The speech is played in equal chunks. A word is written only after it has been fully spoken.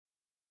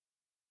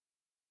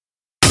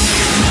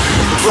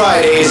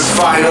Friday is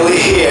finally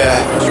here.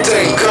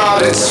 Thank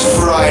God it's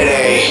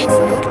Friday.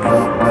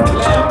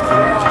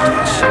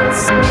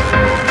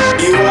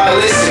 You are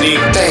listening,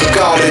 Thank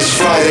God it's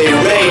Friday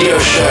radio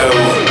show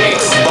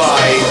mixed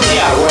by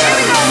Tiago.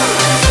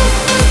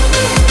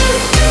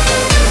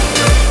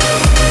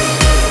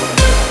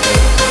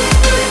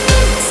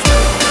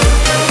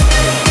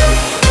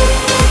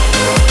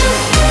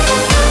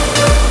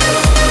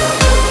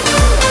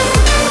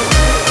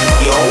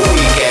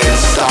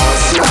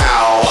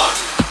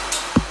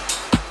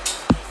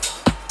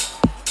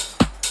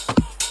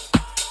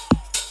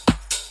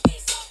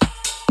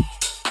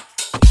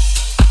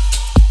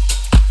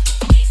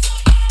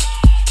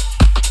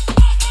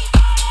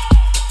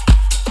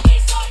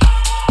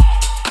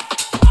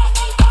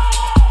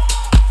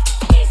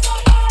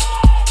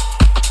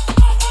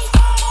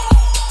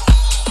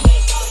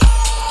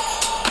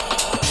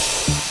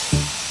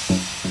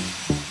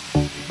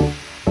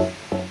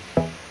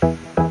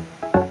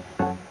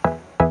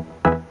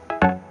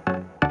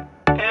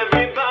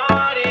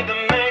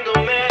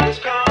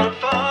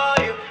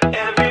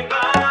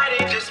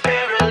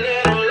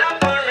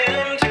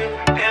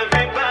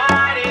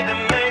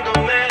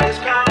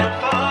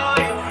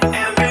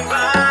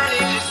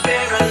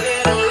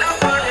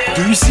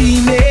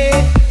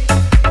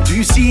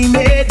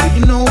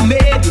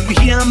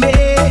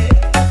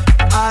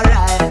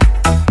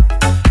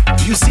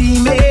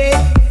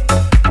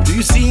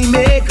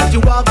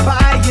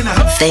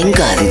 Thank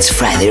God it's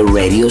Friday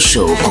radio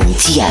show con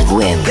Tiago.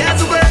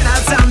 There's a bird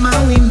outside my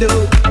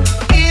window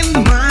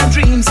in my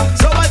dreams.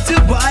 So I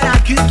took what I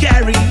could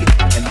carry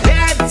and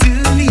had to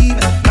leave.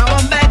 Now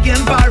I'm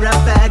begging for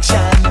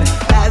affection,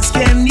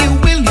 asking you,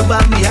 will you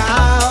buy me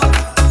out?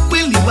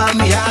 Will you buy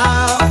me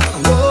out?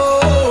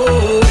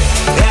 Whoa.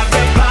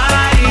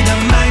 Everybody, the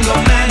mango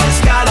man is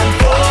calling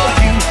for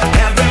you.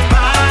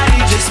 Everybody,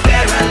 just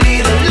bear a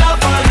little love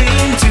for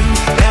him too.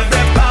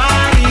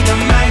 Everybody, the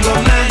mango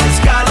man is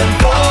calling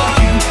for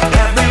you.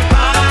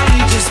 Everybody,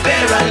 just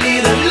bear a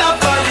little love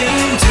for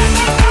him too.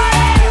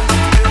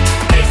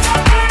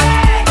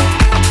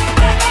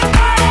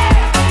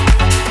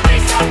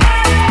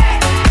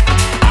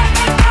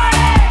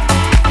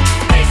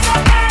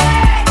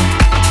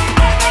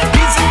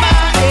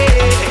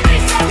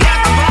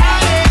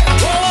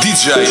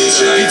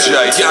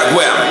 DJ Tiago.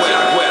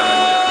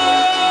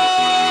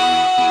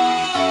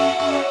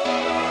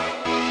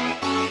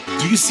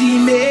 Do you see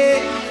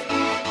me?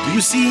 Do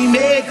you see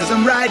me? Cause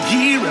I'm right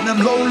here and I'm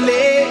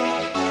lonely.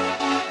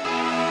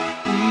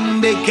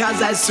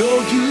 Because I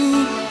saw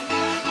you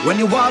when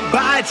you walked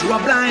by through a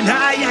blind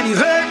eye and you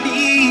hurt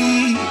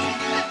me.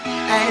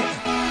 And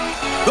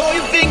though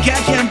you think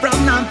I came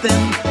from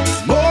nothing,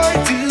 it's more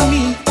to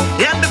me.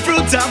 And the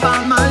fruit of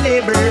all my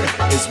labor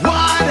is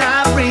what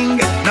I bring.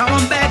 Now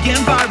I'm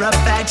begging for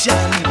affection,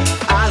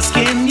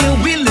 asking you,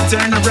 will you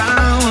turn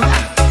around?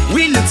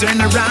 Will you turn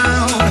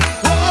around?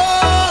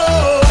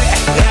 Whoa.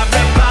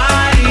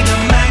 Everybody, the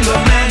mango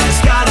man is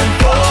calling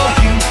for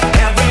you.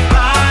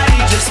 Everybody,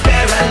 just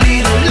bear a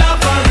little love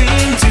for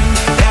him too.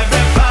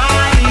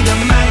 Everybody, the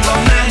mango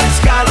man is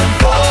calling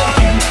for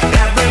you.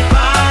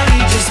 Everybody,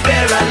 just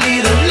bear a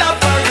little love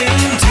for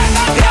him too.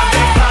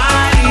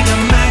 Everybody, the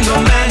mango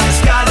man is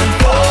calling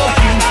for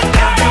you.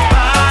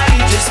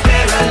 Everybody, just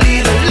bear a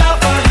little love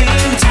for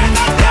him too.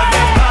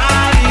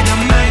 Everybody, the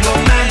mango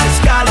man is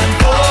calling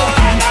for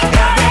you.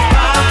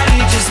 Everybody,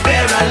 just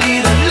bear a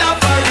little love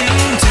for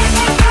him too.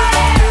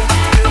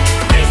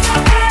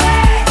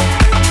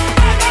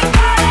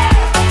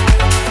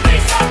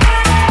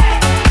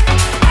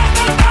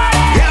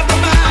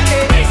 Everybody,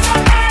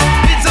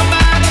 it's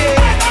somebody.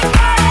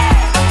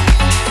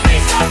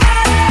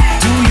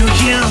 Do you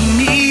hear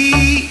me?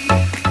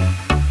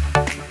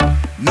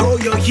 No,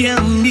 you hear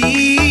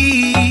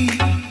me,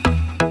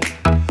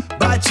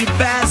 but you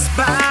pass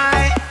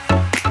by.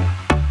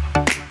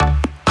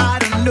 I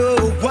don't know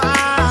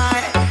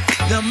why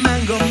the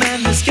mango man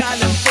is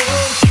calling for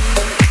you.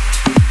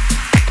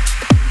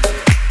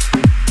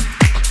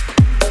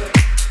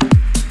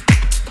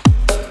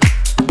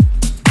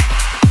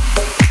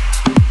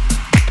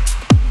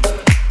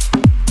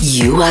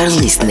 You are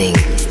listening.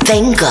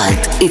 Thank God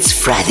it's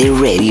Friday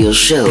radio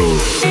show.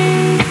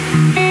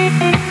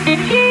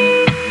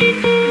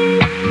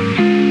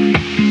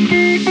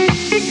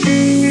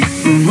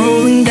 I'm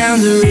rolling down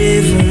the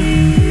river,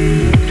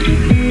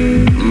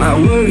 my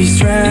worries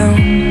drown.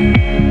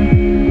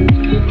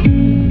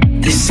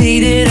 They say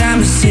that I'm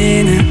a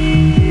sinner,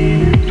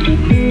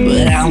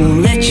 but I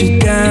won't let you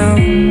down.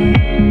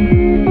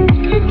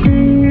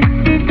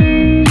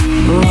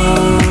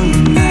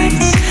 Long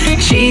nights,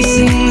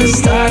 chasing the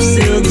stars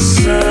till the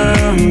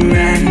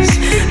sunrise.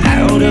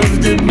 Out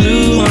of the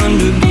blue,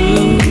 under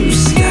blue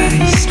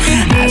skies,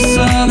 I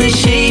saw the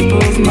shape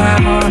of my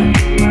heart.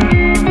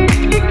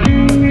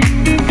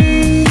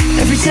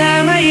 Every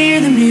time I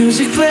hear the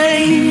music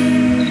play,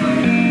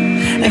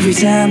 every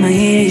time I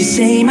hear you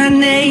say my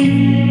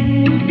name,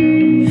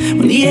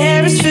 when the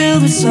air is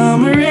filled with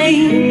summer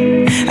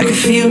rain, I can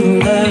feel the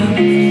love,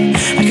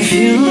 I can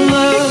feel the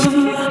love,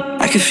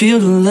 I can feel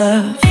the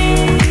love.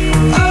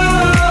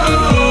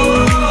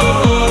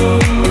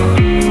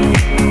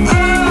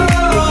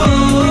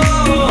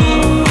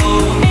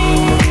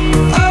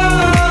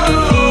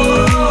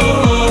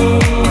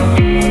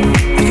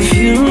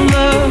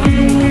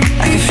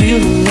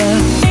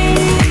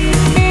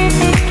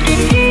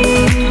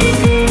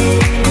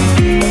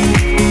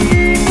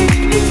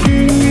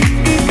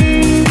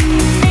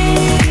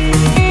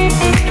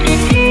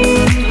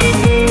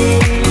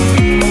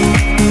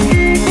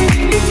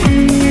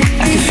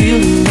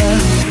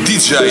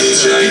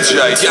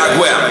 DJ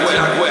Tiago.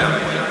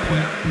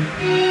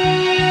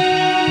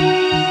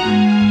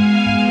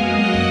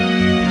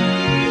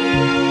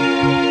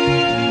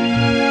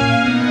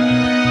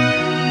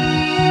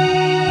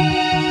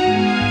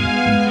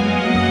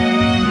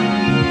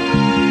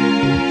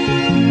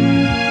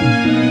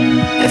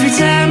 Every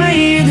time I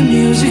hear the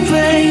music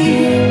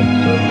play,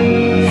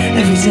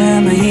 every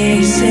time I hear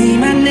you say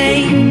my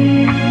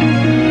name,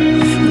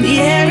 when the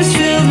air is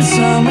filled with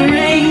summer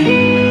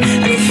rain,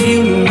 I can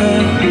feel the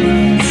love,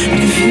 I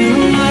can feel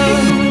the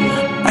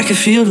love, I can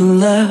feel the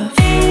love.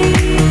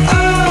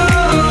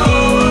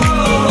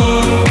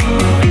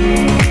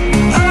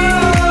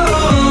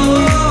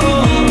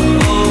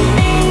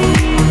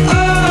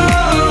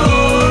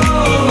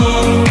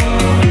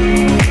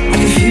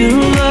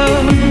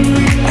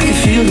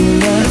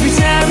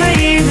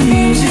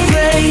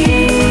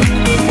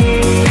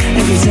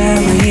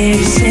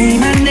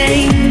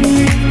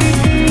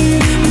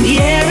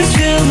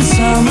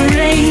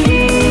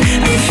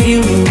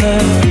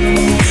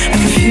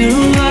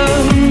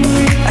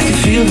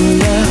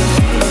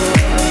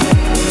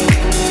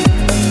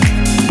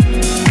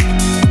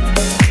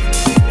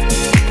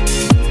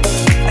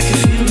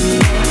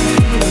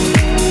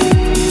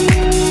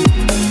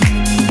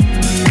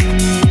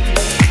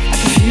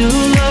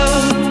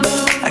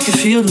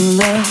 Feel the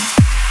love.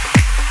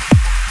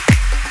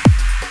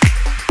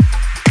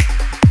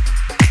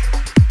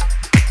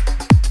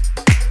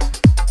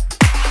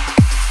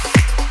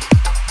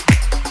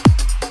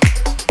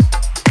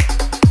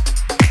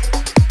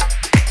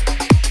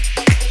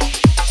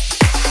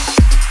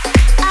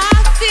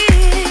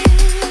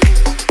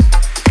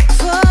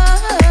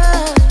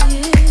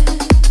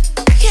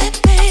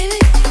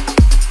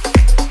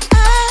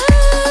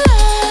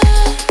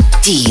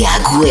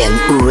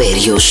 Tiago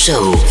Radio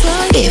Show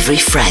every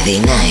Friday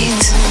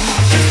night.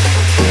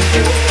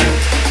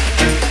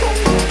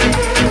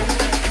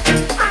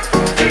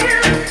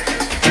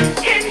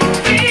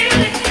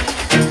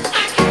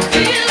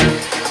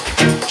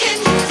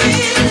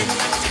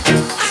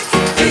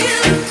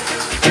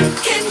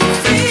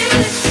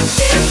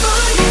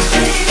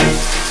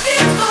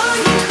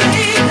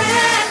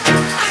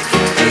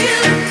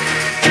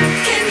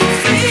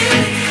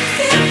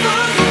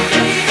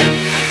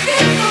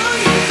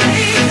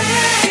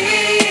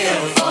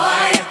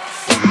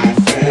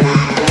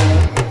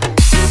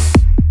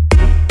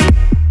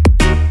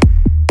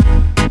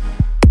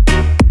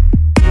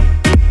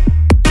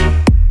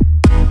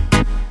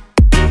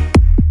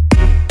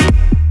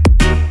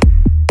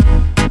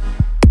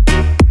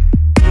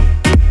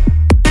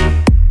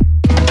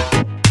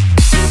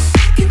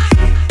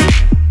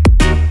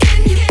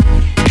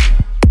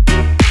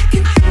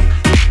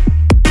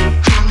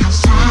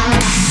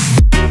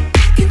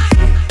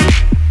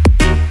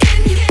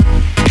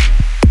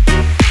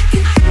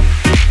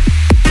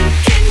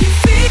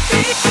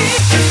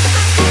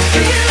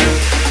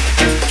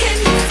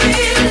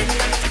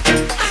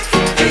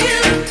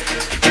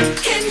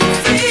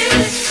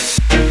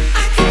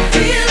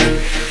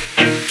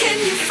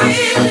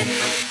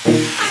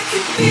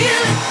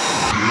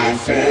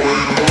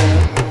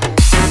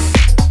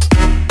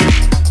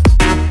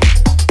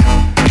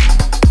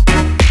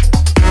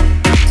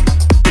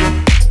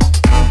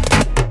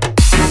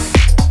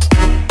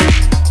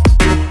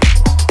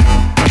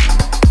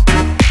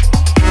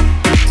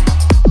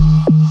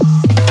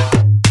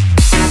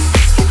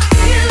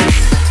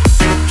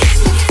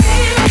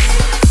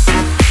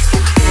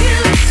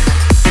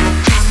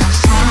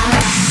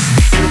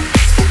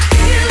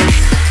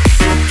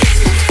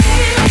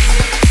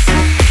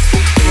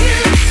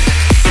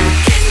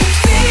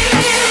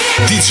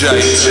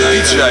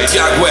 DJ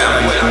Tiago. Feel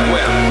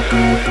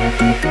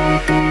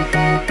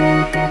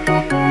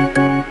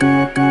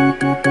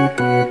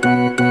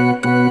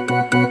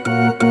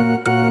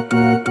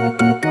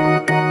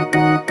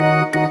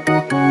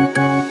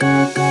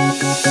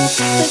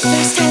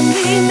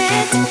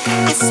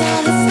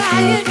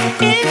for you,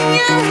 baby.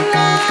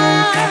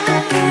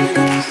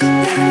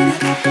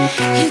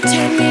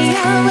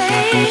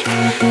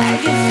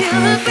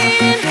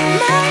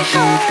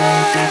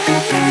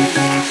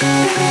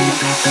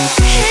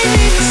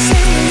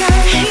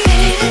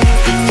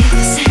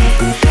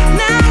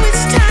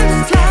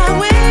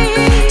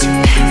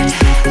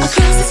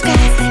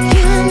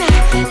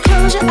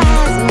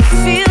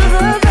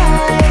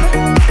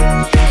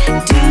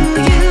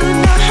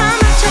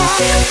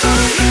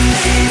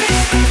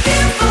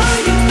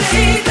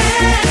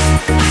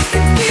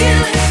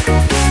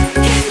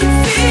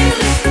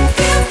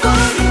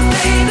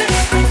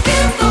 I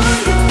feel for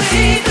you.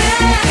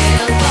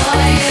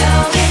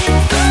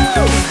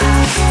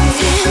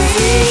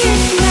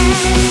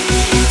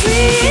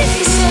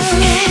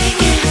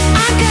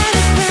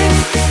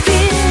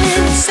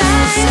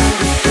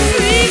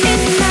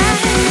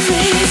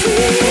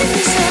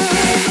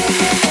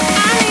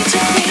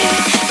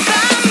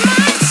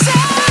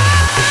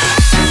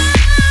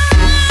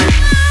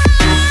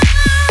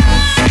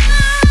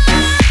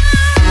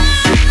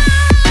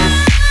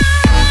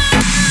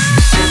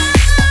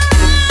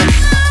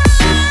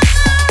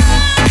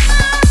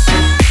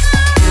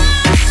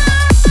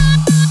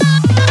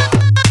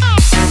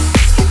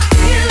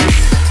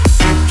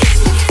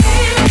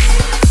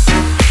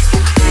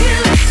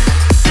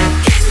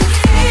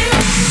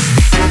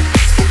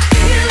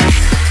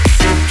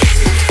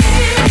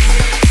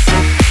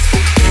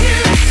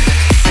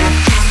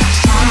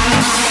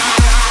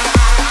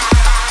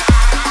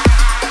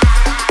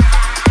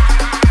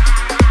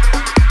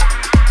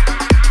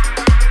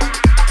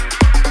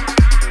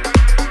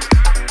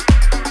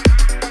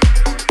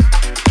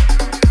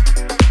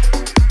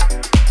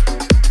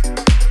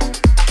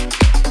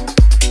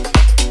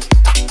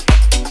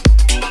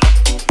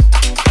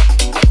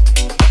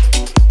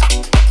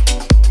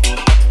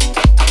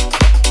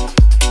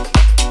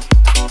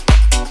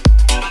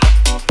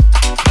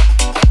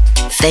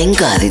 Thank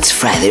God It's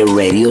Friday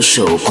Radio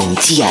Show con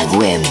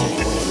Tiago M.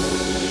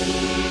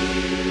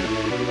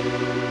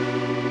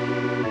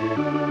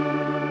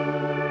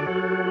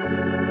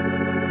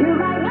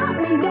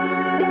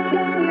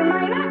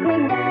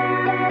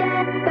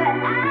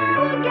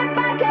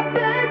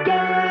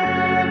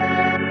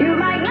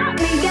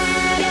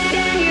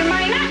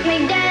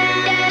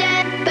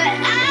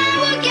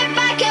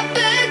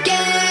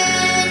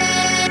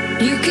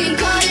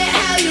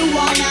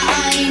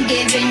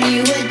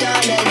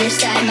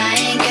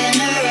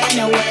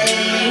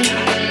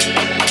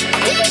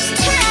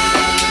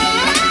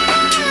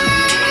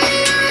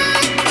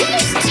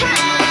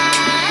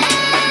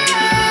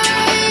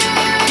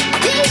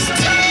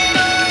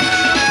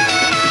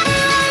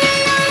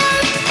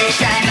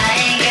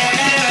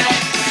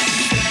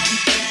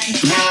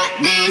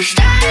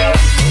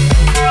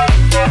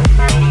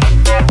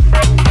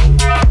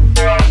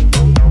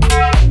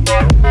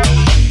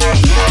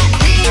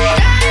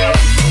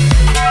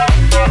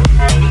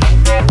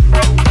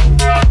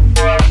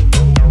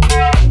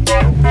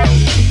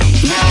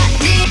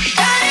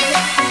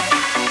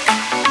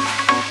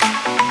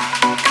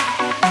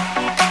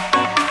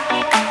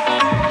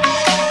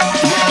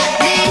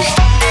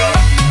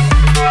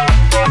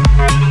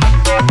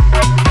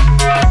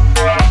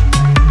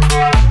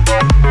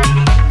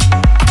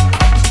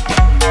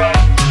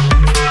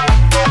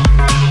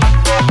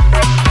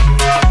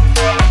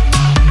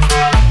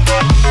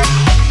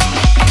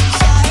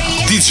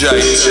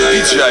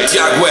 DJ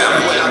Tiago M.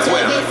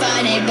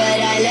 Funny, but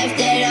I left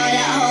it all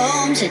at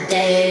home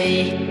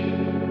today.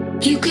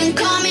 You can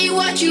call me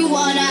what you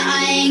wanna,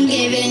 I ain't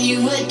giving you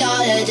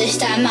 $1 this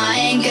time. I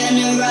ain't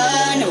gonna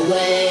run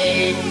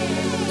away.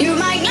 You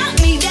might knock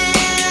me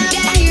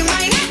down, you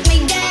might knock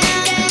me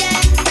down,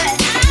 but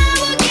I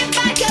will get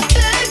back up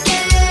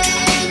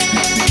again.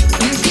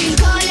 You can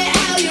call it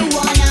how you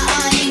wanna,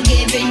 I ain't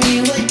giving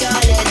you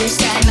 $1 this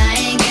time. I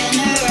ain't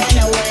gonna run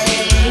away.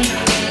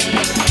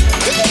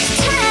 This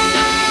time.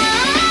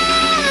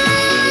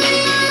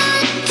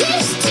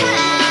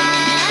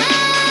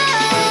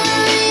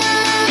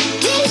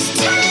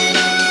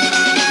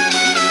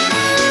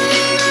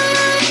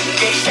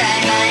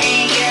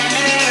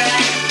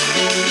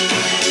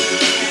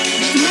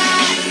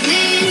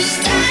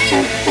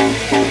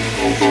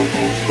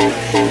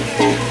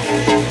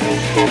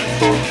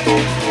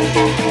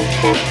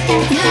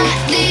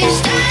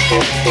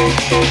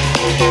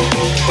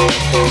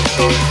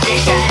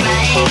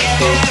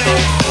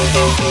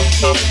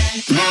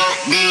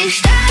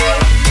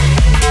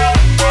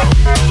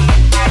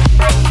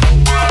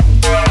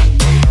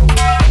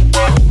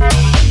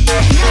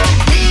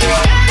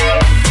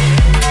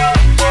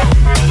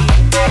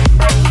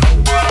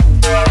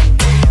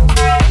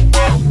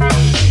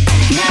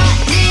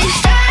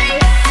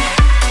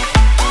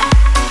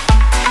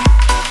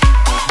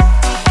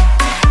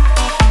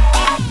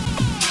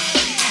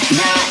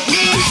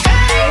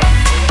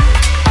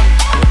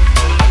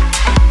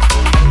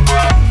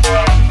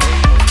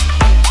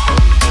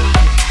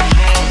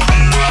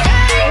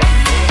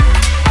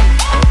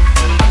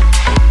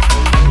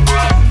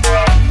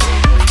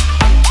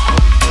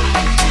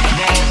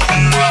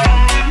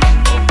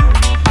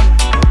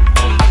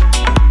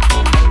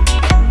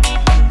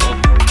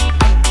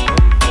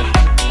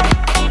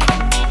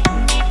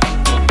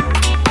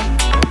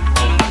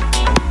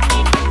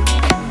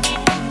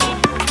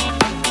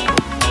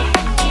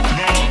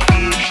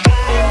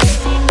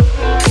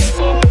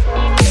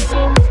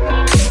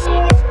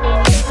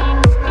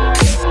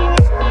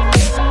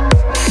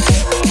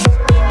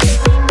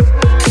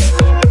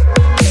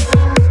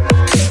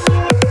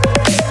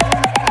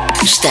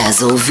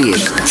 Estás a ouvir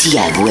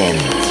Tiago M.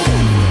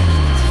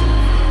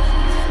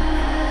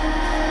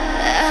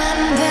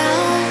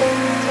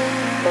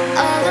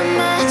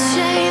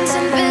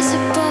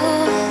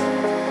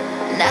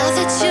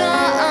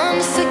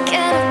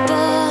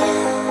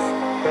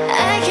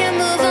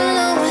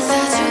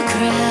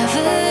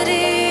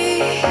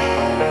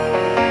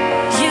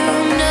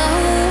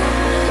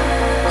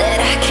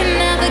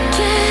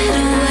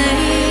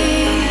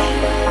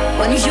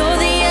 You're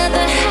the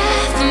other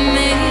half of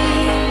me.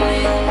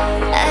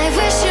 I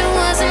wish it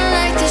wasn't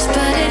like this,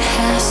 but it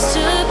has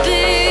to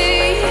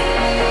be.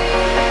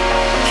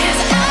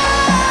 'Cause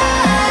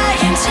I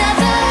am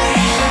tethered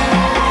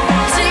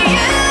to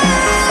you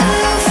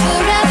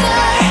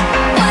forever.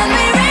 When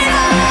we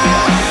revolve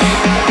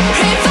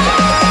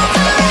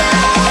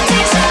around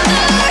each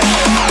other,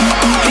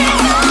 revolve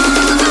around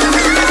each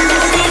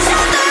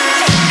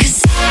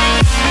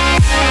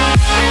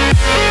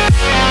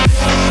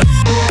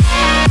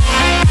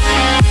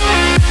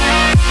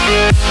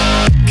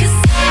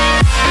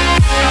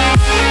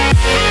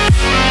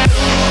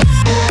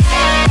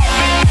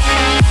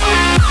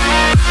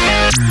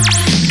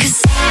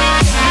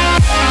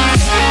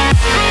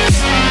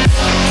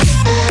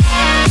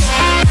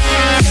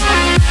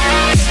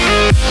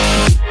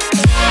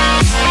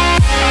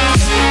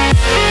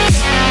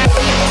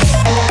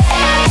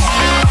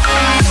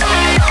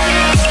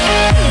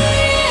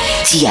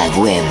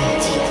Tiago M.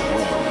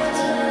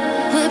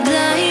 we're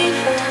blind,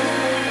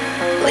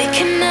 we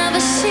can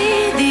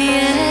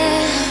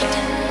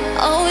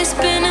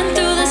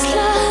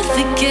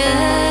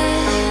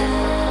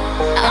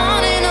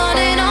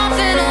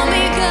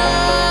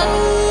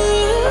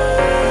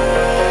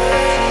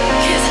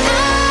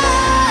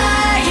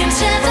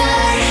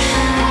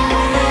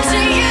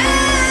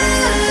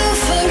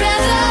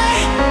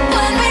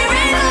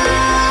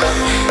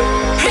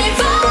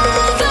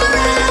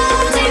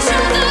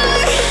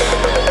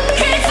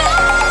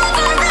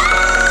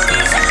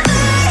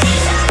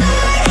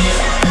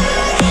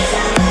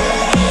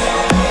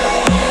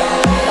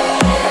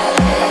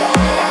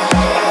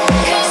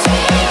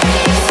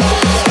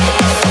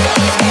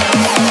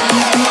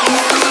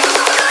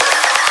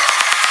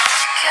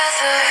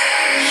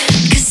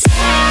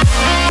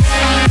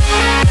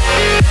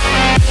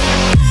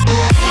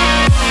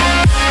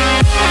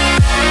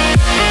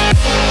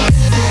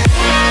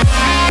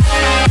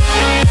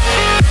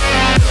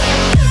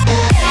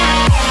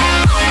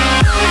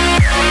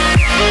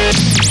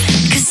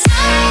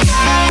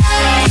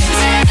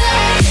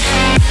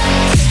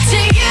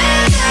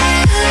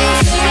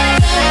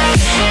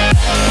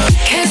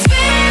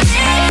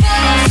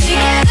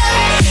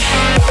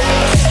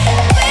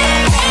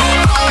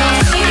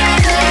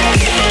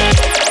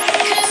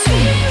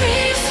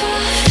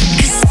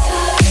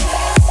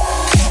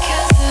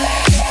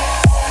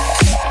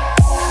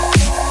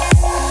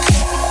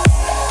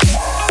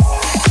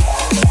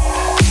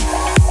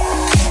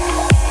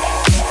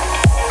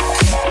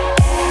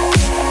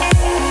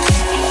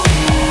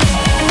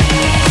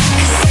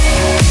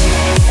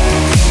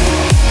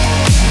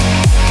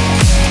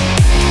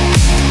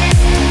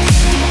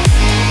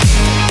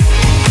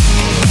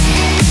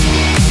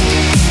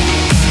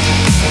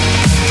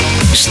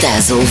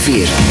Estás a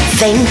ouvir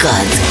Thank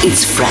God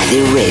It's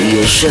Friday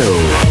Radio Show.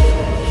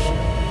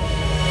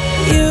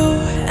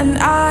 You and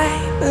I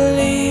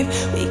believe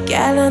we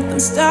can't let them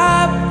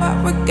stop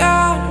what we're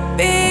gonna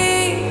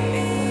be.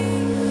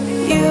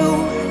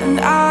 You and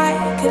I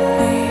could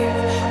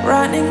leave,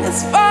 running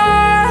as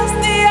far as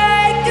the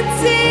eye can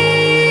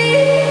see.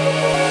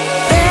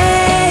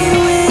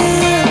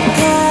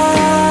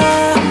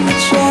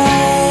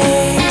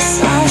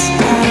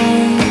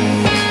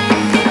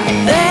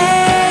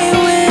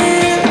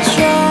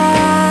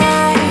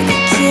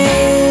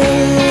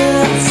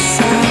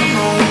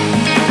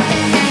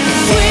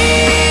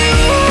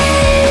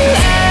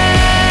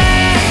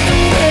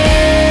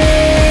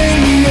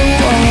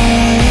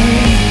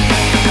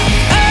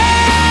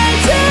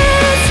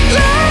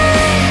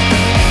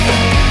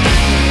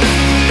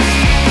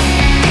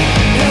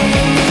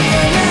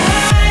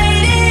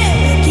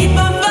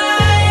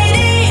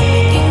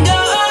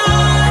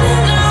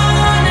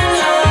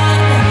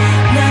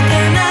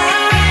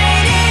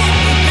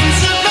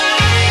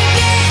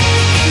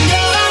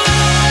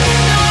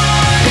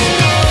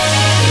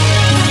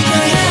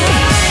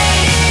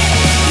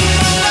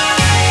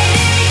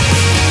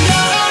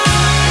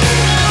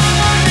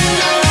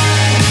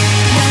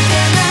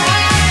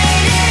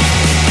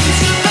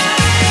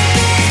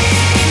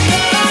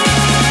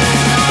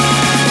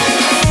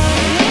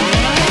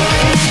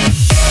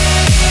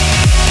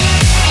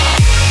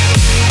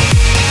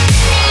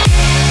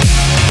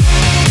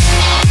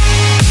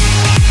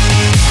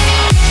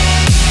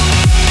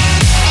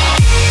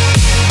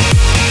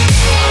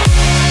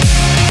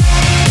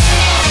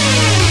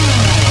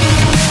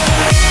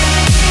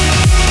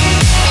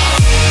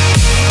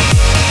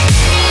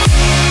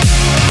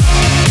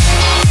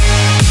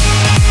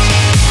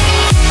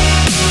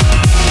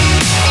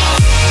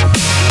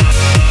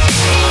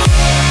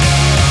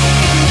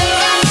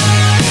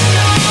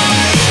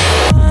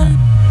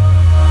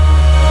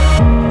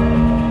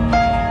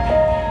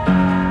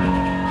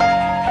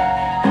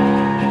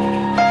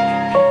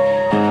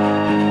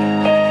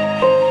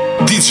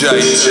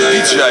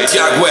 DJ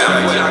Tiago.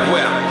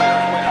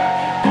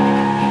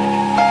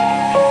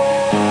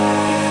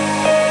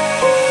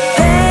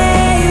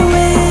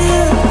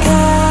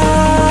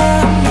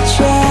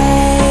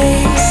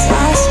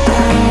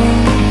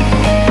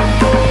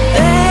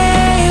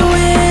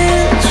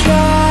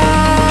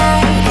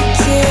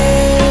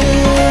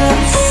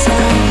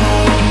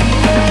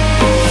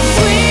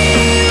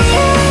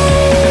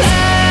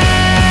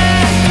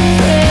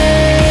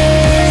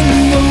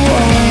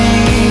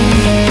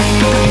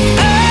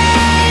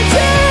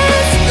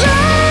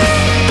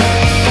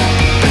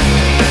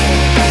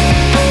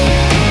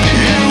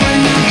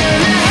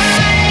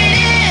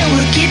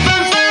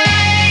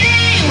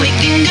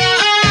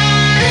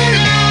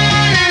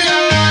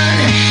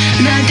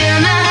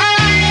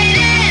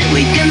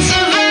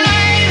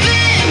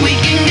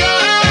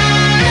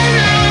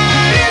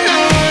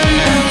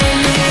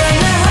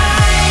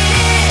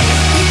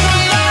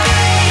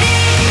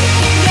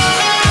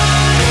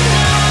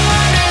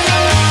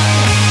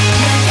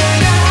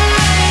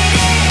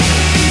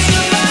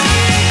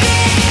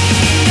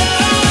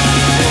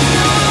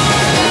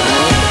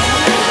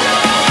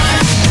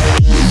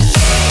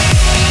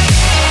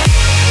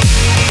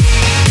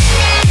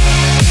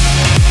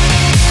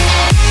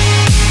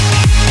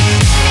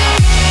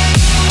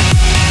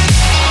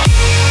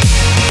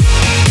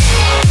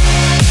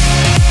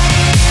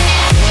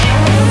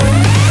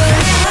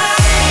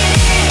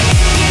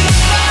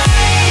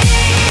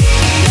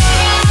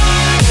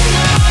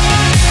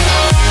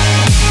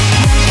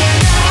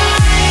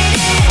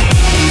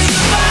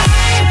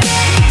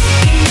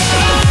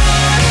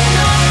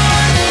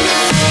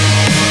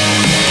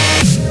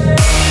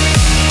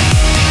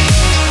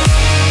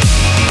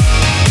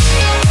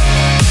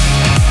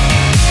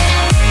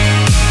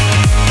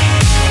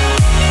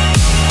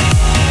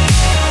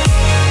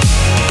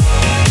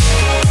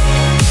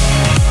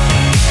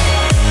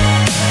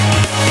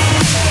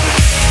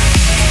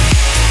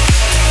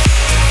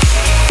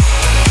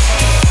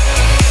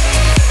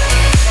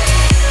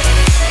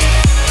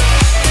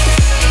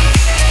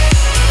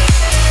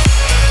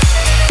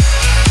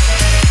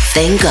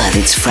 Thank God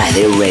It's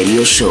Friday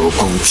Radio Show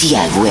com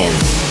Tiago M.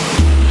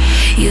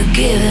 You're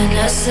giving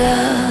us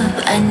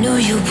up, I knew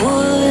you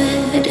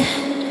would.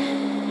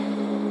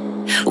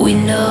 We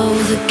know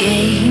the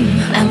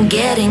game, I'm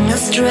getting a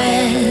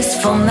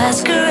stress for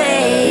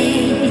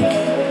masquerade.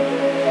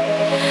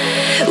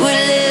 We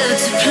live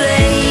to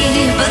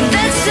play, but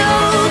that's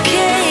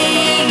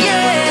okay,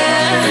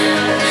 yeah.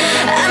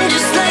 I'm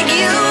just like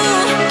you.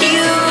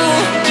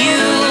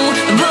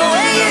 But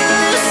when you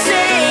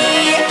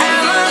say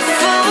I'm a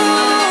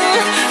fool,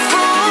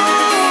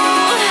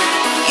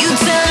 you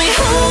tell me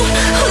who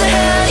the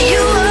hell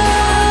you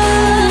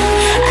are.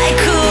 I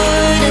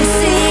couldn't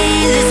see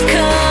this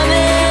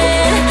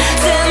coming.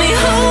 Tell me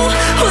who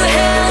the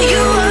hell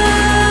you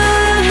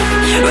are.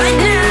 Right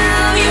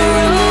now you're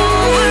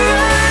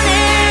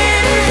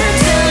overrunning.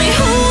 Tell me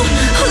who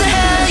the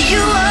hell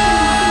you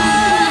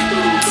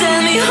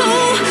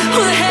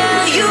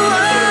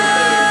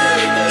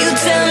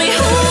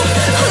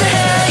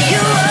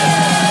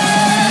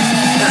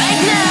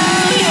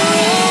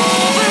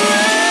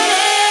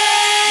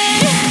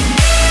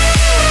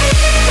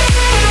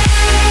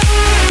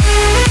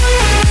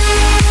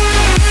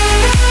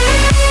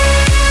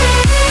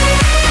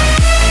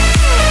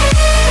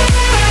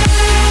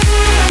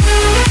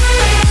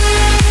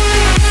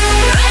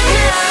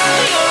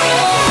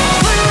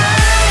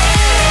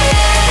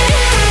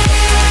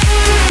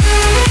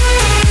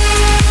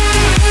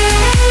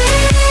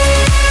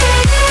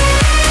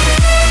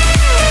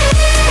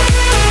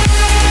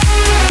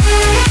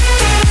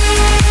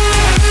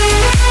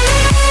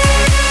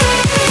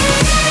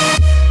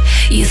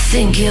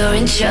you're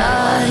in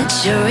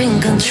charge, you're in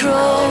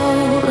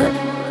control.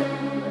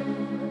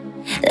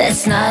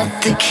 That's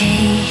not the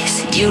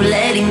case. You're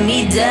letting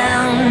me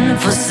down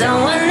for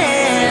someone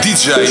else.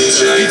 DJ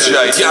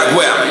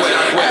Tiago.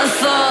 I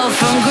fall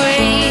from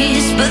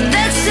grace, but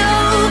that's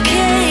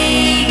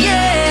okay,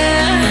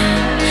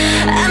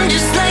 yeah. I'm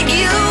just like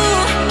you.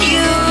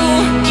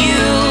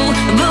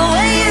 But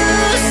when you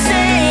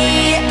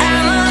say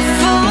I'm a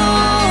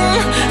fool,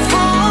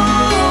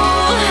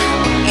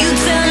 you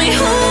tell me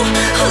who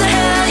the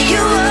hell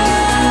you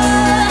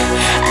are.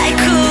 I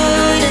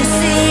couldn't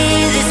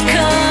see this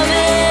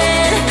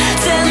coming.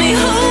 Tell me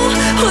who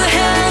the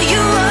hell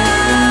you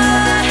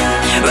are.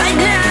 Right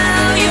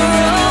now you're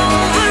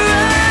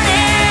overrunning.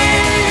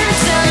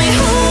 Tell me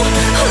who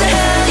the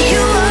hell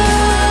you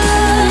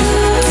are.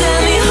 Tell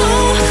me who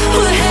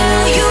the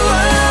hell you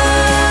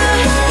are.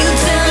 You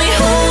tell me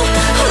who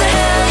the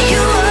hell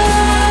you are.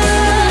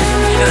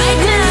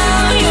 Right now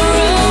you're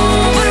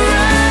overrunning.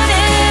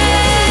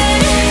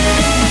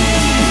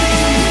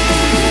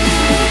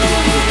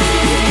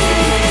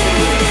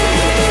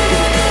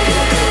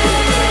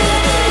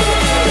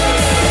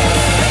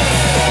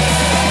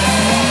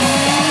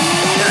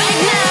 Right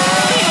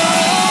now you're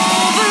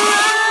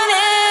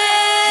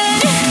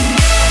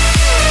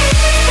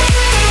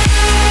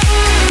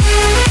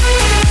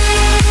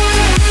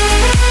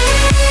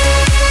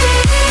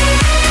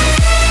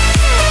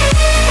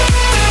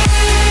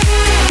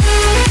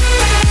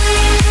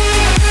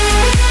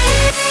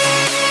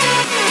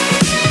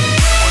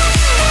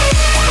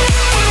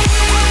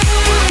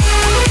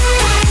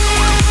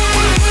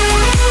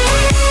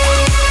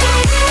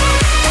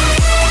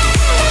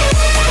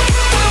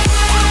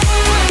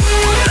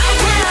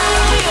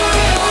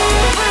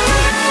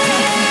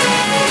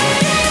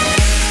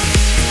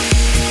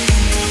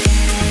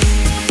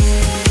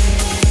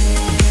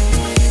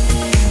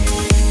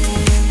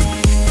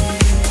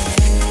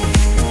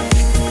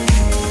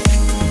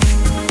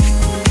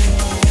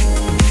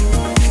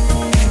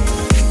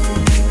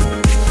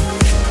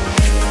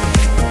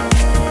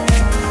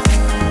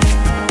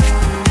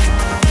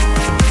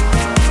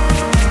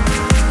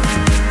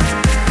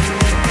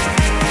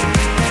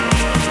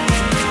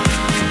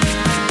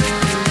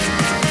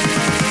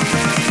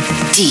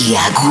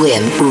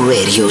Tiago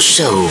Radio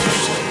Show.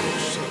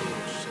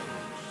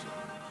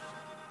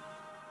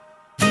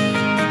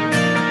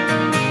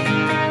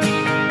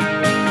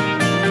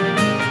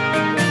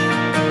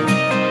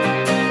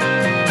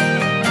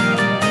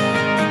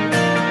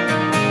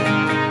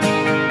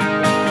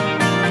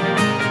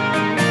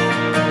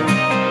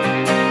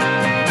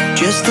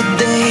 Just a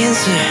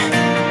dancer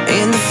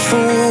and a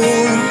fool,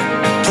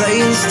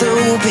 playing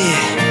stupid,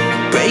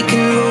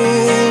 breaking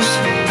rules,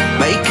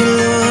 making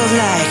love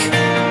like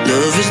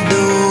lovers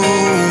do.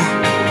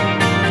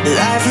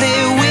 Life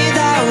lived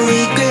without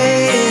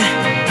regret.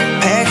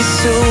 Pack a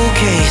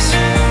suitcase,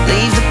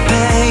 leave the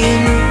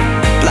pain,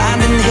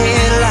 blinding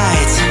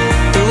headlights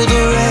through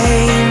the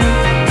rain.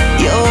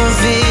 Your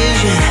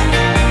vision,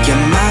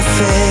 you're my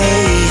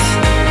faith.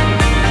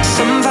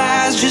 Some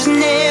vibes just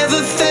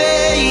never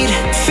fade.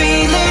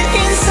 Feel it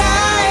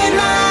inside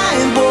my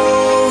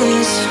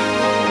bones.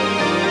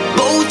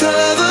 Both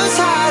of us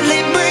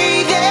hardly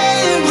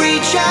breathing.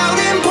 Reach out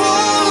and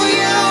pull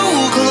you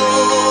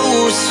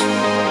close.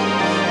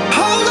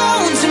 Hold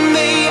on to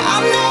me,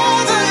 I'm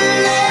never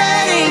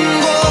letting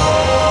go.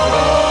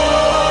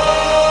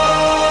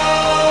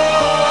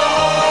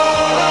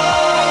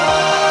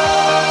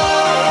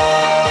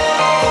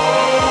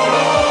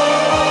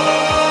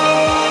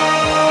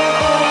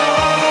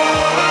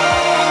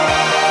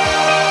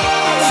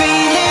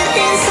 Feel it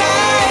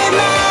inside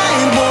my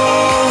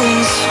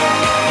bones.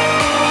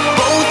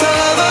 Both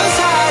of us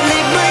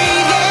hardly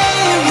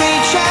breathing.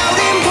 Reach out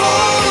and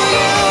pull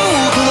you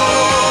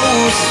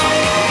close.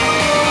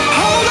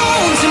 Hold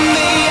on to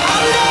me,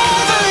 I'm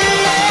never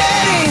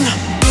letting.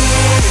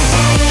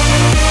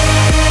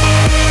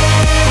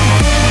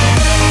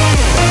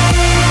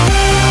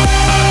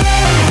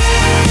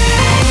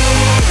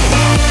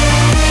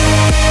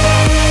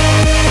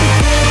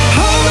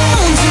 Hold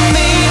on to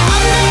me,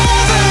 I'm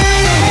never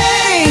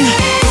letting.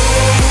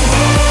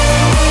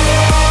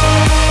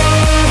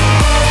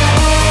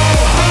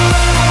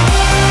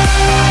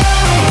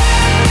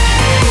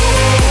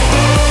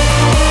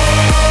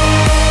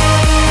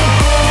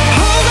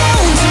 Hold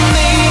on to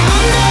me,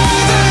 I'm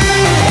never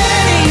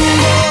letting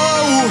go.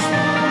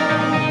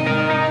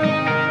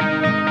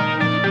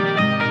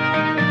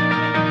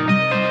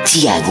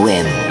 Tiago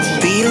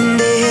Feeling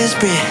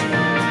desperate,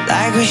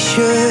 like we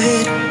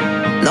should.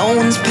 No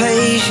one's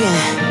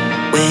patient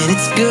when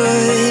it's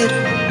good.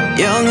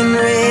 Young and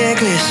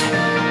reckless,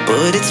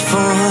 but it's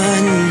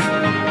fun.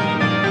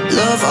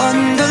 Love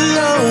under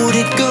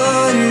loaded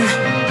gun.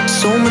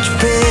 So much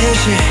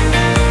pressure,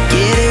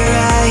 get it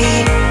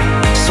right.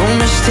 So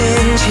much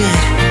tension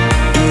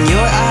in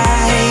your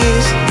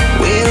eyes.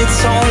 Well,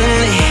 it's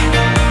only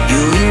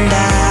you and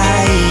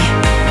I.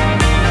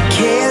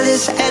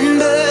 Careless and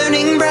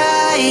burning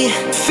bright.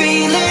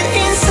 Feel it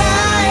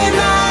inside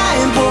my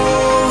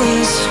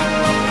bones.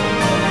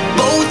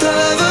 Both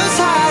of us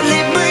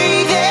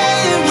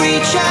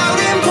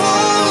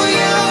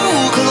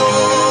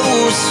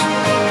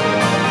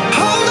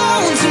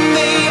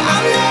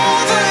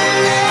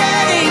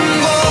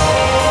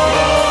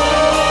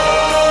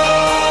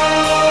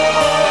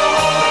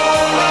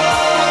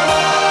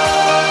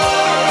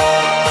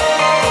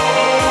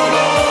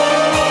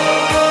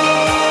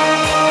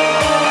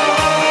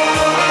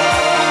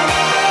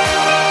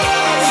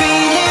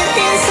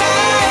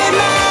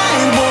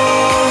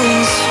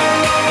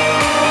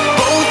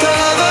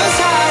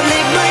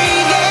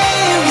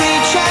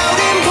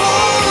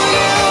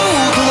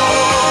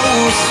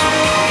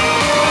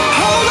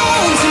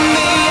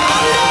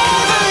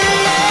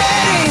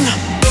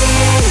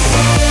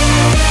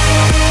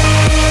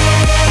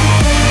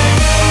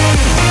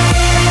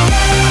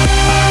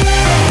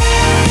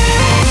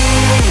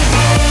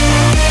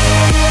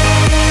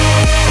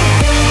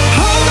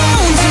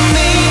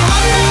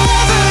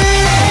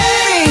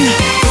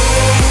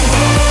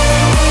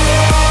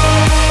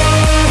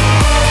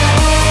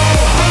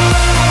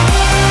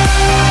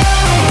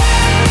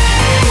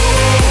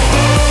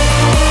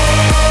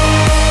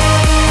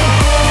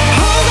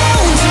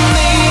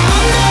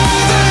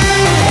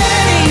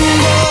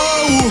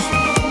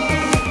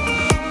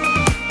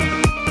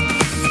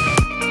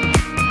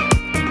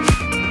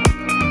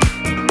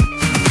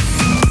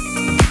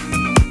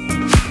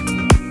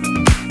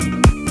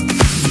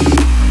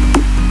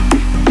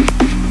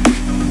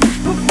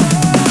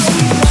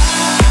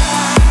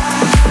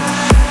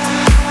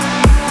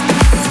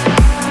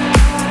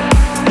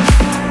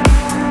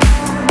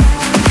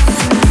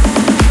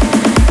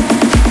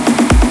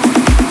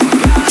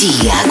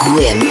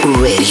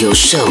TFM radio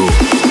show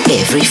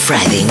every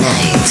Friday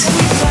night.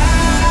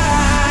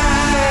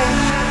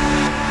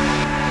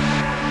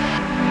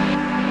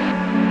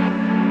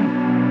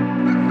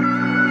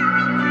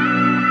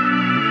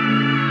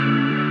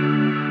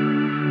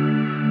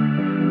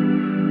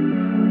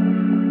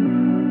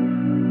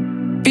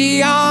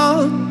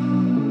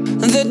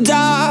 The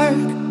dark,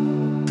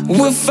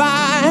 we'll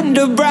find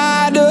a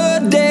brighter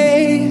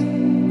day.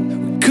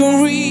 We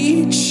can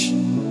reach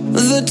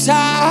the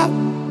top,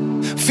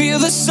 feel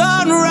the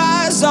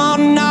sunrise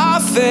on our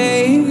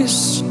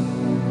face.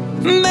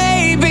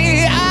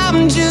 Maybe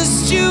I'm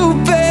just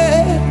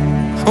stupid,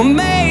 or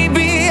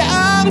maybe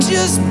I'm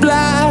just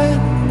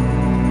blind,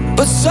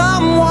 but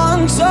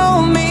someone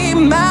told me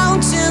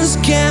mountains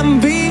can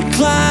be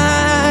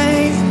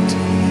climbed.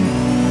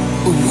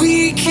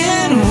 We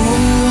can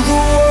rule the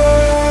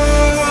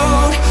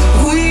world,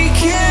 we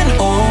can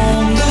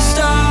own the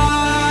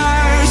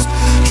stars,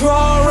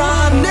 draw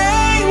our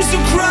names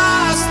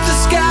across the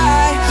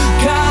sky.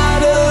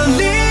 Gotta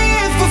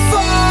live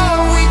before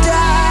we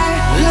die.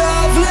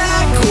 Love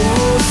like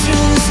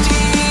oceans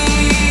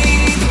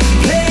deep,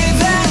 play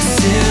that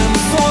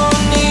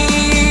symphony,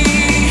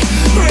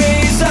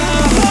 raise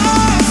our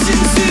hearts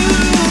into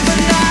the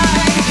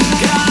night.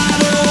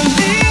 Gotta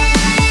live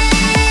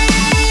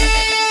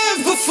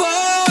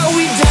before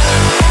we die.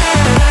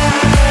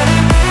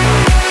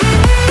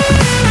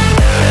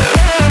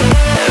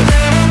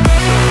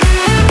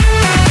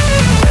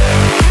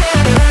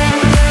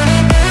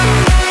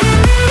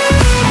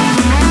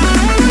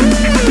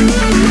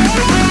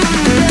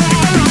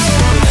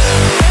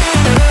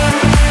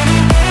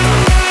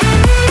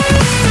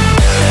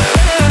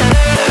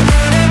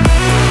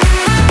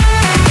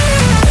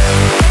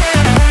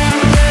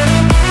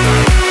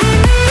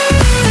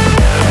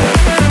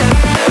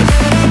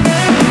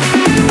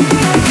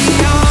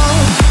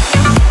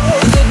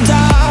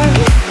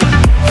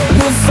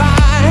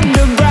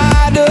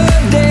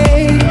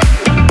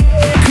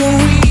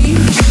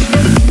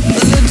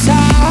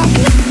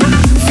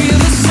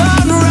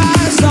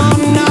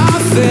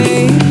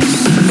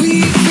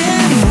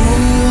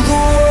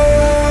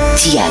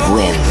 Tiago.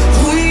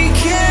 We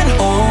can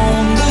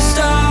own the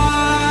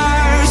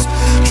stars,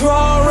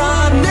 draw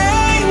our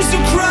names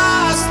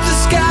across the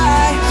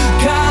sky.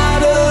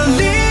 Gotta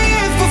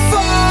live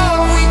before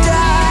we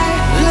die.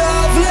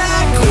 Love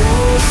like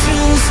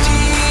oceans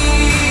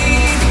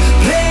deep,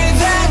 play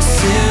that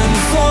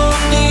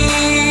symphony,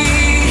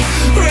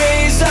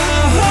 raise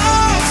our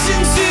hearts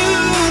into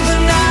the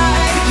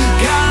night.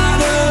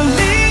 Gotta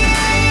live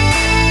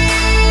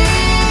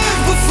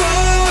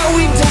before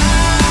we die.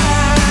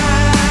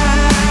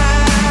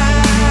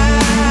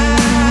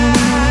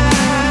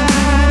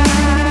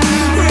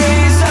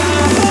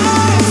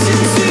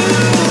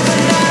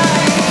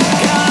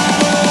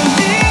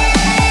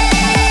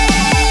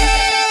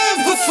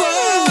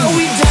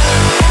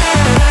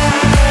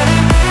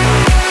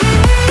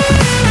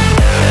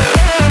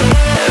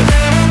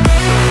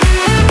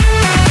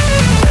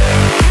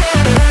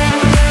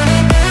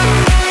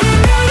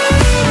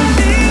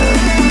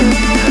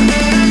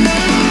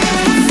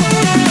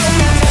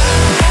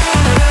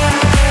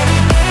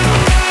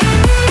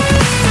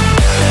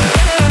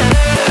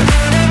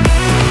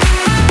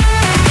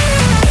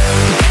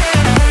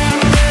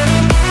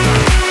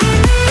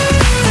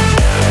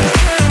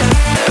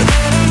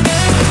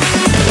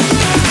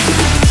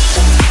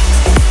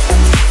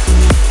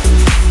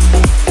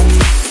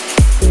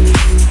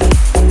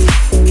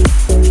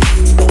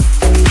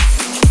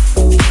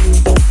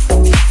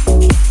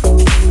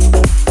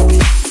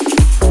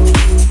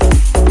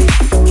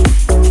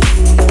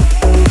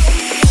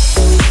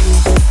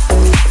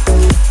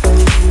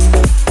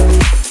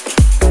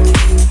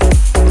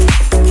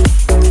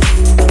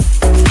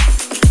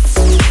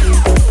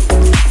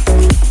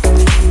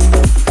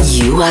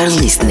 Are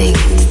listening.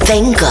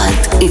 Thank God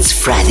it's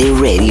Friday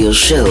radio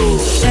show.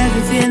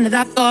 Everything that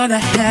I thought I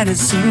had has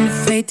seemed to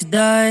fade to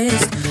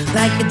dust.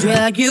 Like a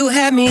drug, you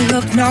had me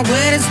hooked. Now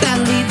where does that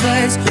leave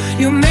us?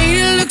 You made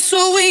it look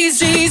so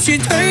easy, so you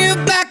turn your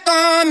back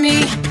on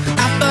me.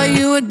 I thought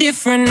you were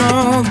different,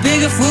 no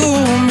bigger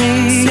fool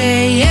me.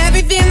 Say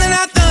everything that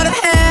I thought I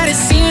had has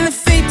seemed to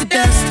fade to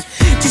dust.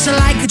 Just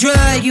like a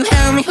drug, you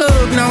held me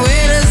hooked. Now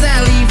where does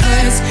that leave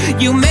us?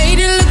 You made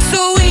it look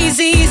so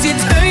easy, so you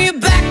turn your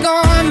back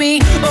on me.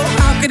 Oh,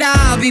 how could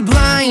I be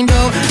blind?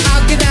 Oh, how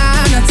could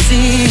I not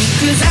see?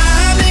 'Cause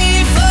I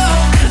may fall,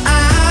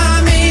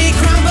 I may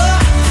crumble.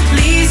 At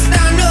least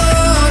I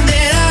know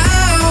that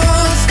I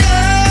won't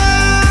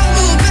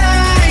stumble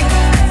back.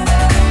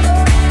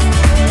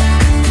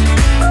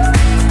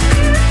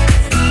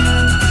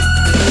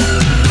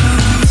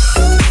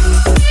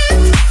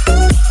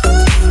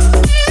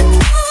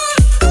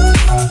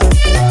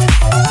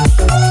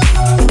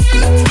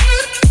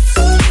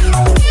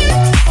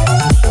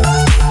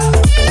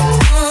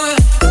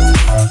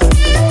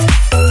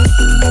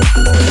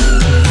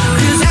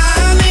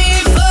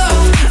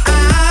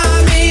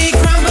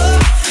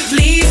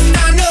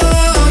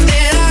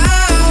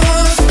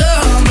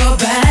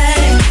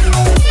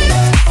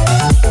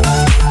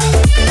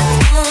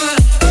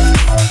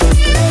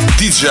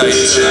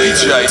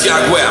 DJ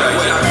Tiago.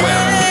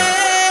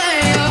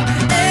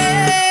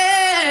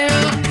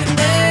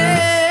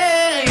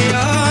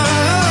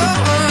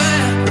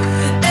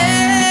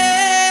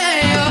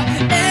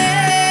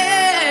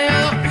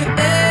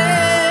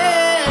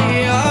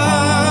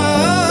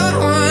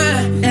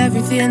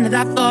 Everything that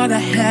I thought I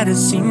had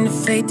has seemed to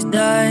fade to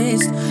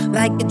dust.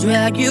 Like a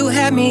drug, you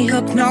had me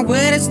hooked. Now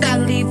where does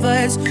that leave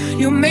us?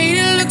 You made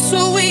it look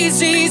so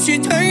easy, so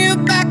you turn your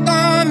back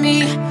on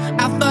me.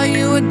 I thought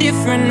you were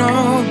different,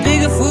 no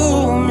bigger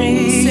fool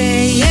me.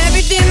 Say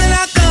everything that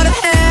I thought I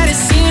had has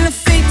seemed to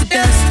fade to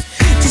dust.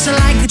 Just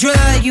like a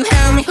drug, you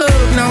had me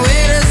hooked. Now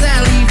where does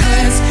that leave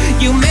us?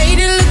 You made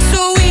it look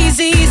so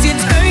easy, so you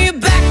turn your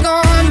back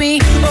on me.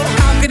 Oh,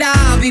 how could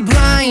I be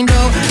blind?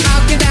 Oh, how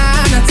could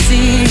I not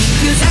see?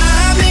 'Cause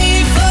I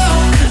may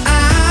fall,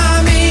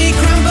 I may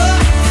crumble.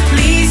 At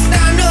least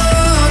I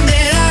know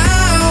that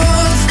I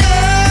won't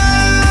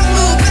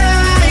stumble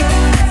back.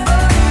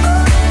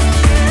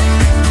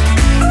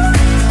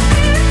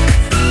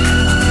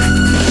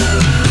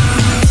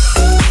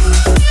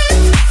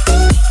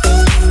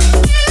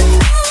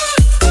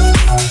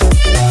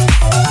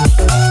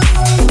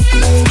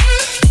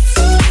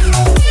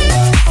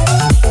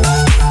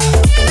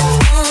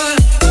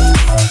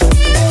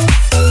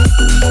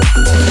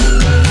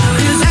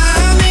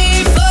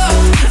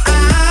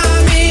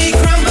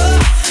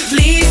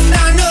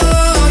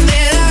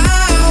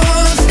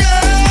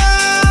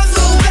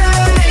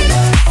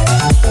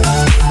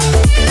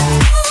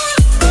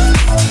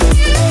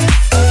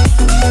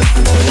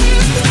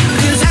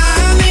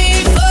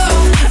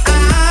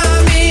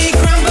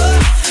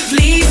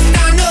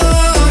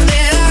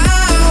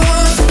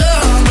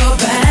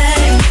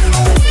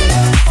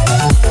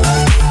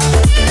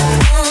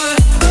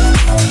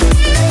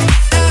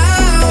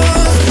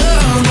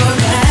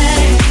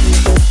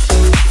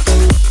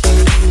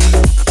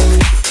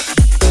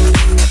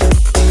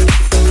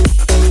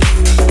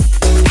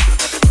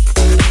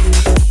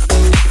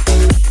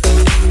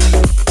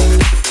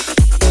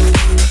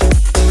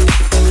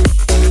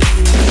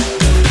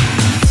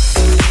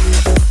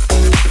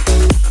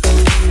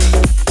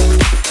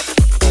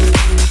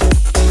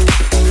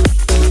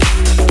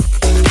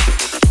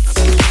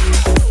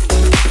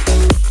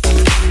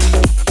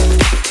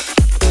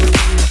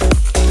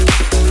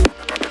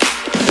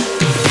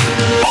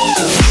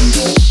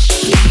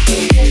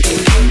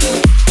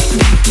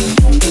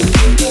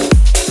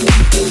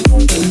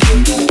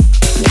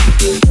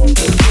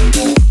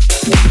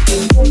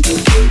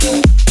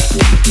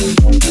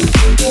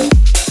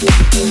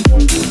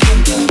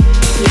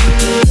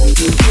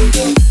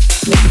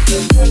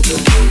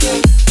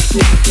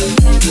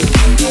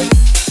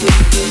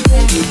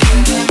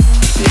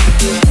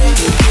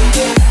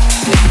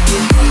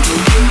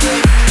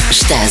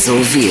 Estás a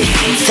ouvir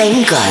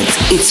Thank God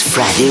It's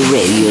Friday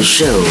Radio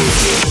Show.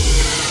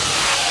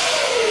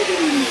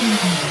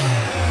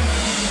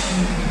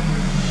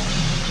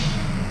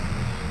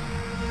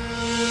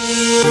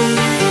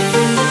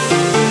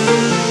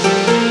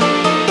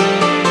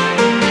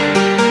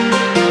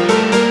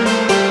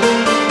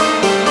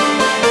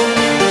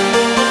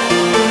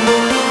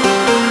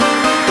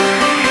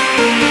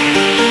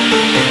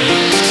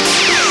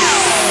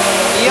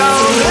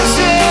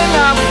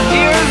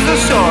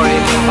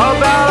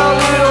 About a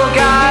little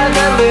guy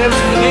that lives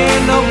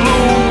in a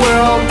blue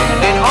world,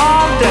 and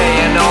all day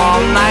and all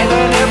night,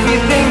 and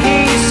everything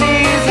he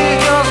sees is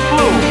just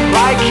blue,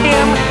 like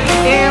him,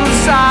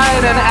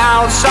 inside and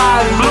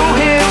outside. Blue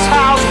his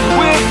house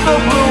with a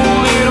blue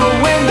little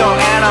window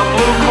and a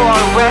blue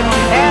Corvette,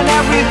 and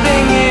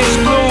everything is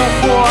blue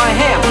for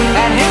him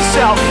and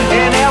himself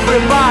and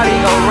everybody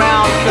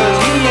around, 'cause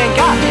he ain't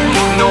got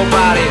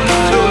nobody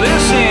to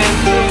listen.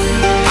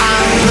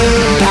 I'm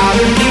blue, I'll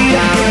be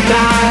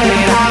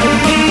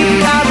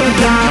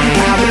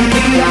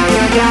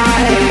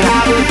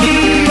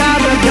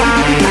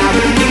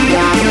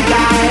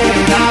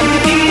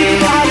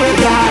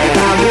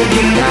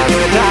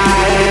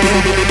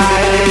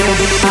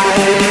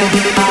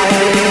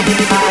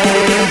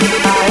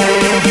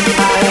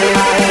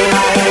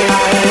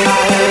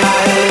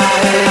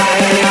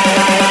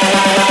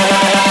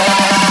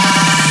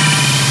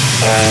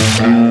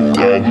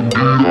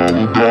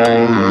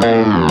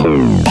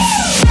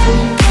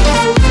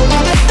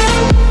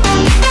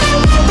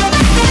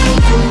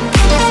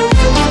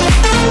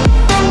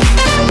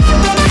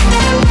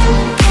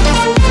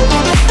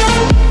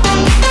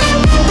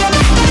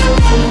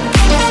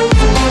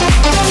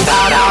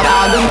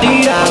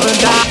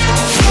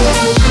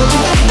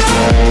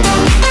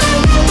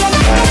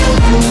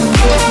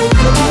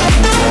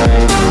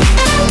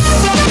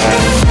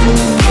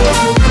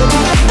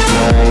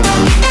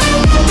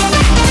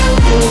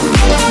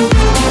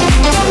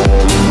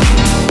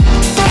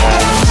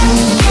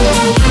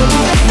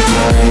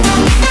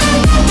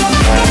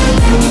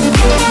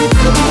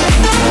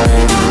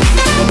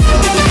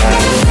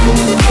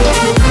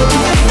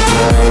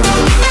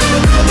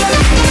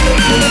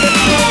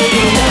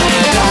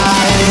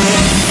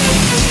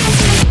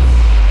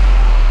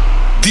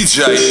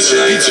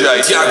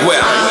DJ Tiago.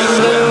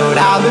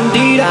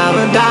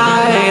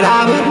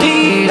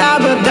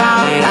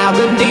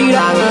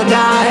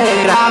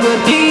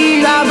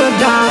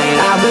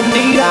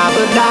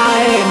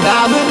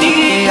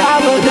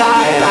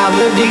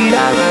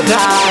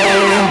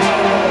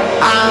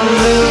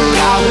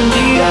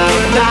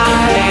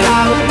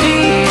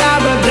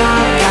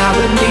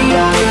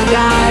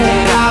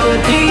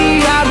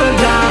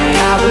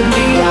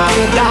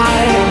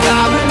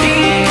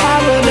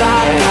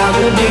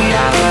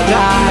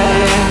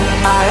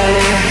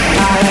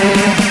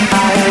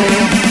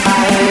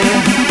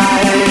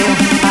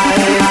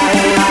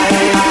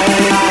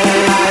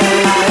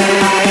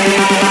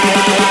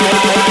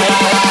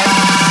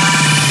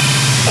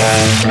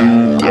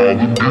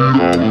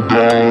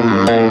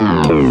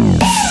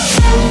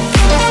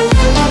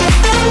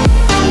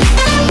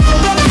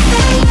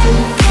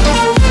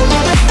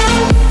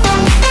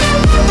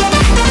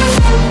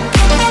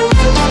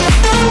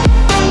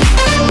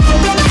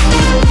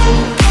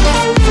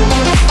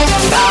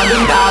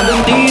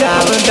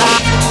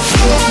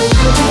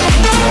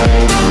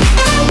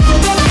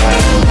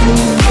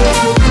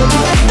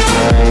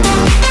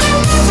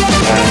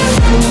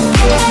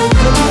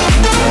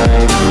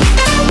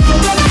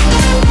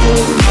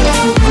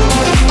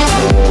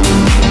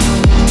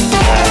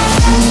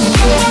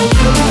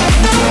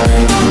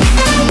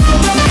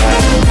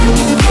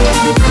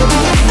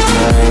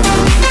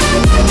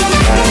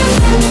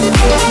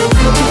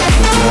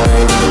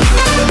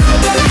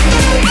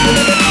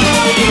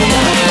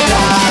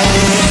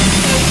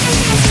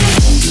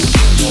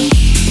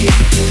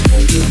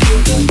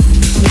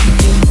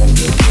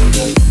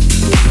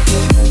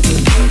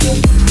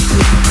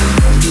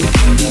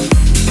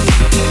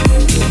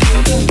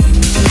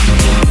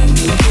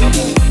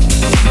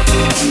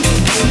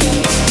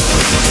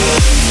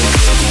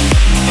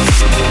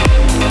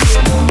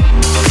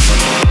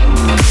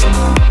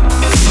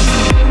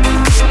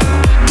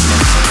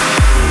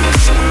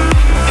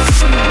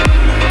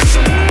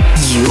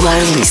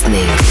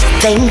 Listening.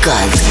 Thank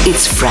God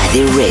it's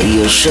Friday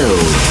Radio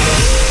Show.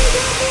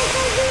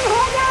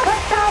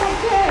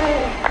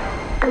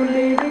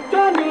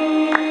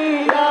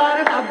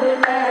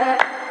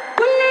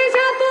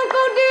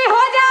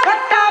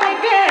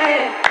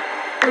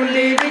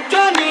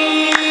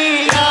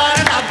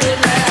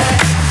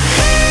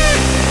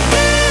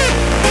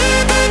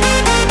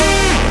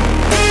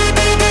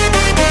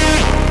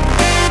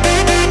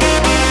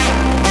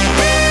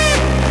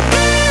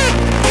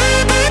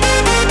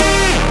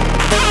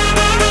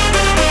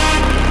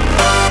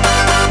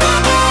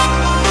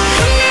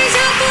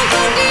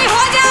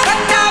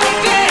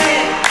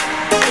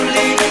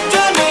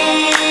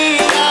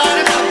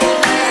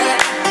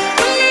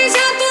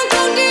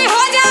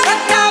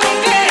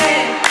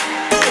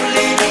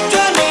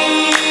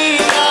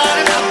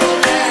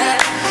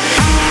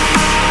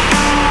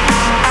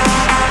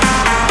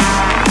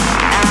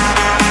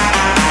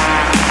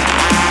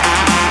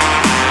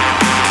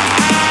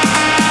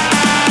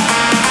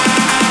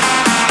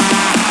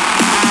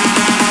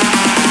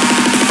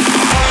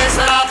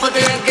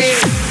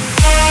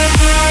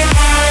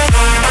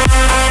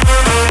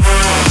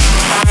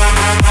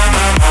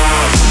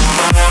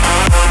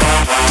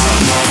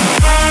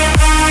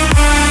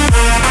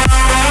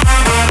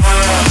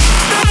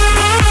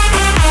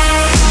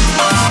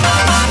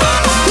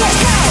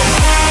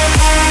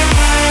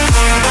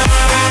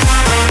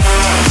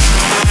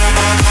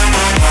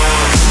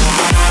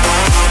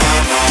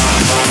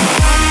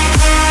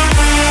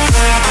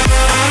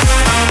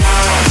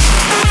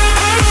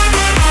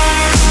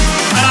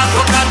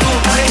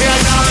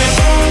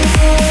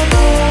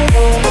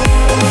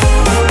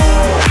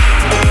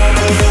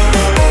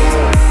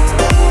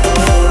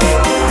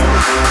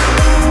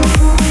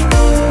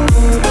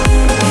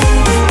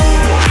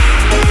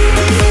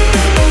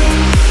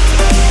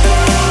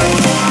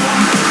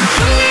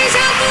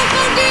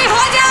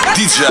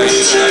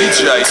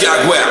 DJ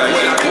Tiago.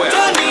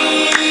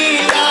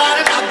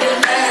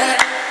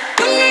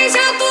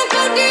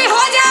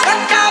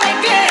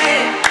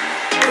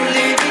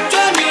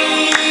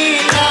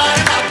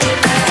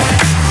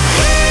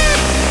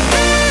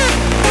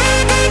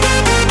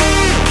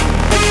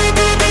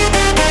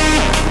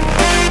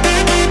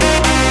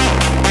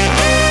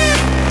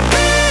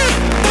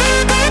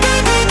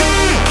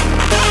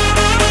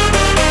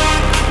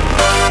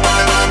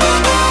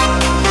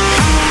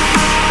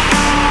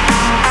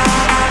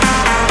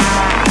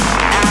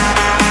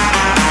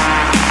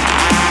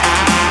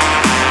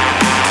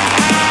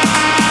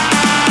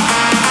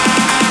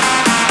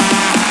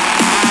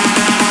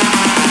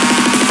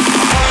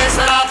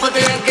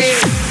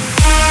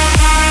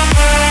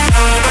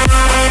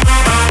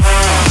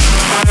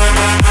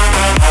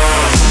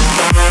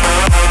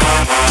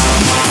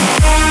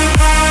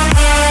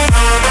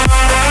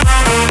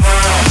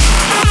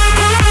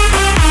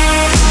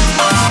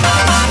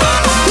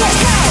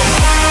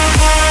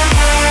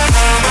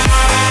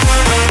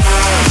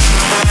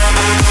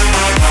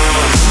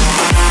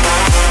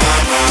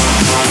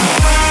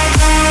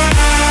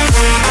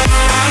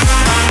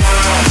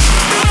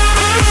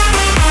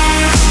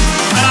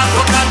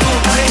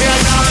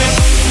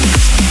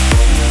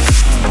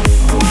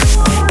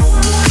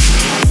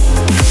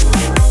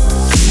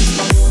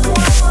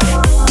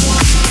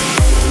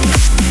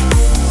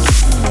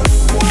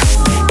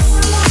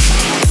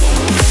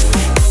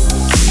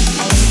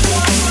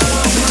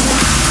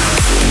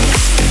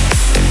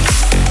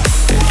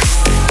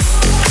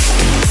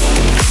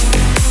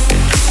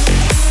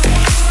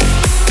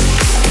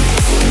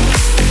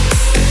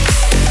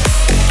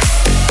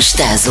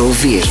 Estás a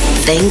ouvir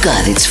Thank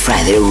God It's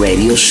Friday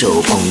Radio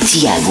Show com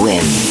Tiago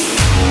M.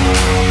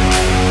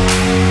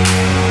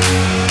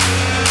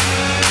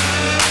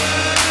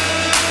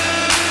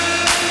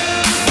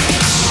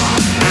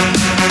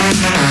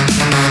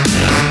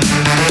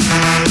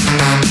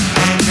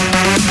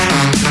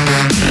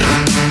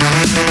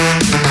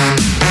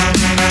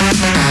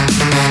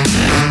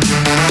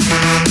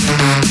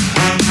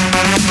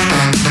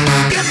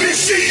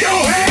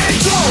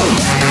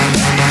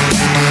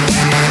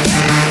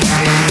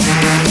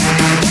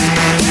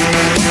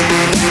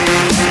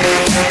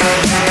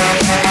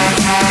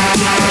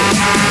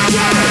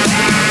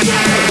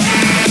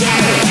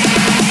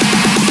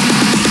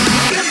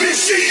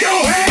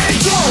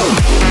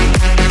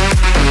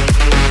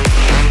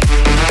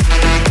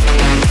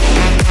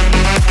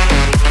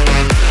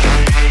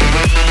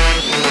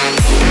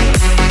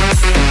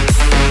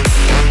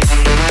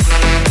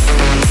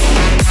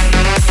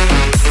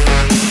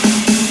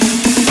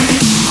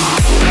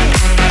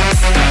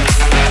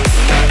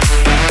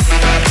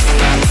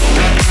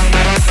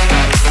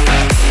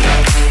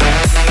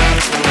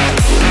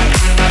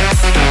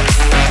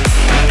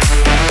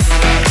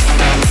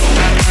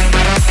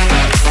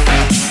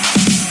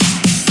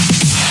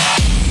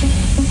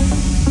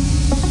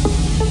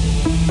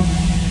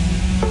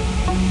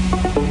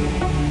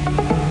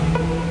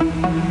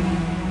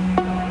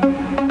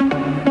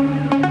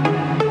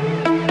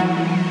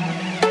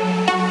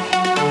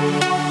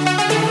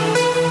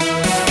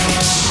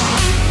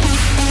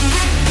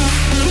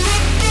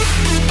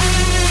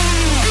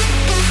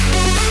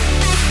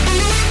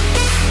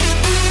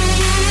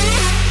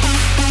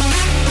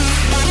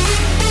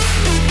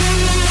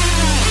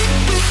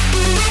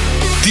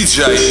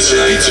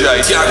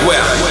 DJ Tiago.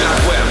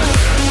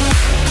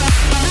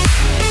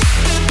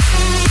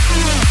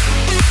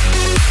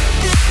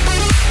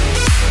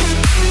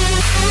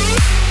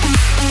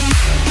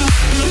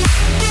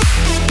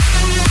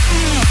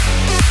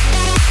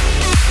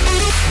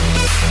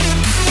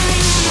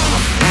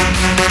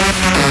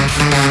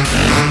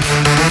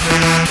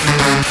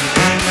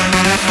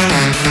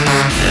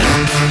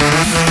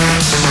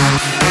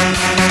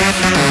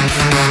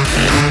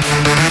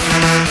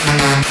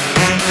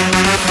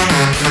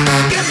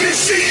 Let me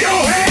see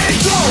your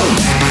hands go.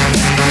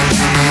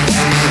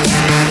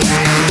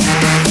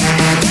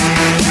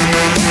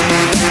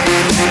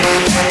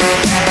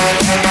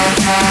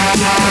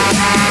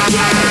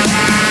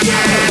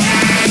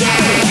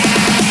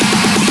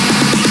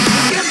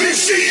 Let me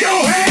see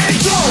your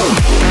hands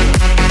go.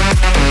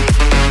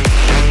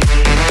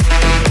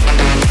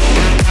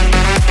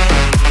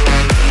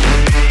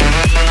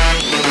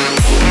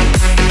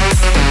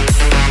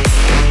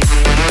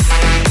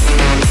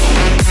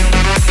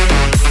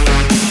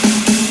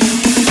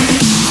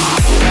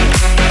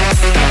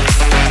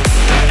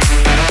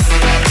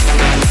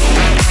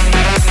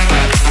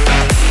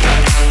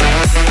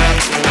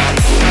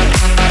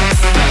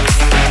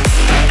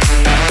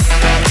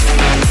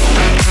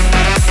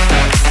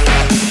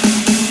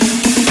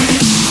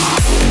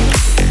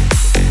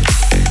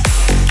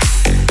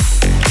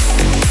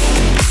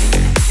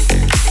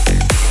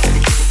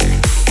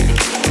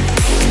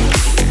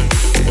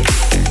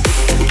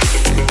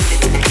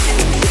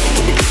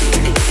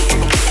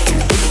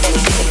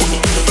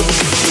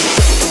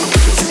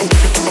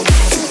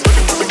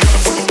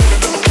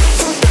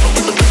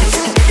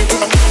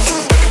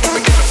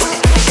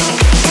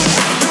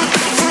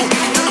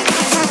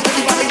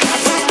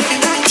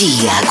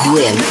 Tiago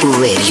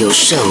Radio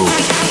Show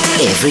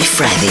every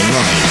Friday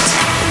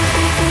night.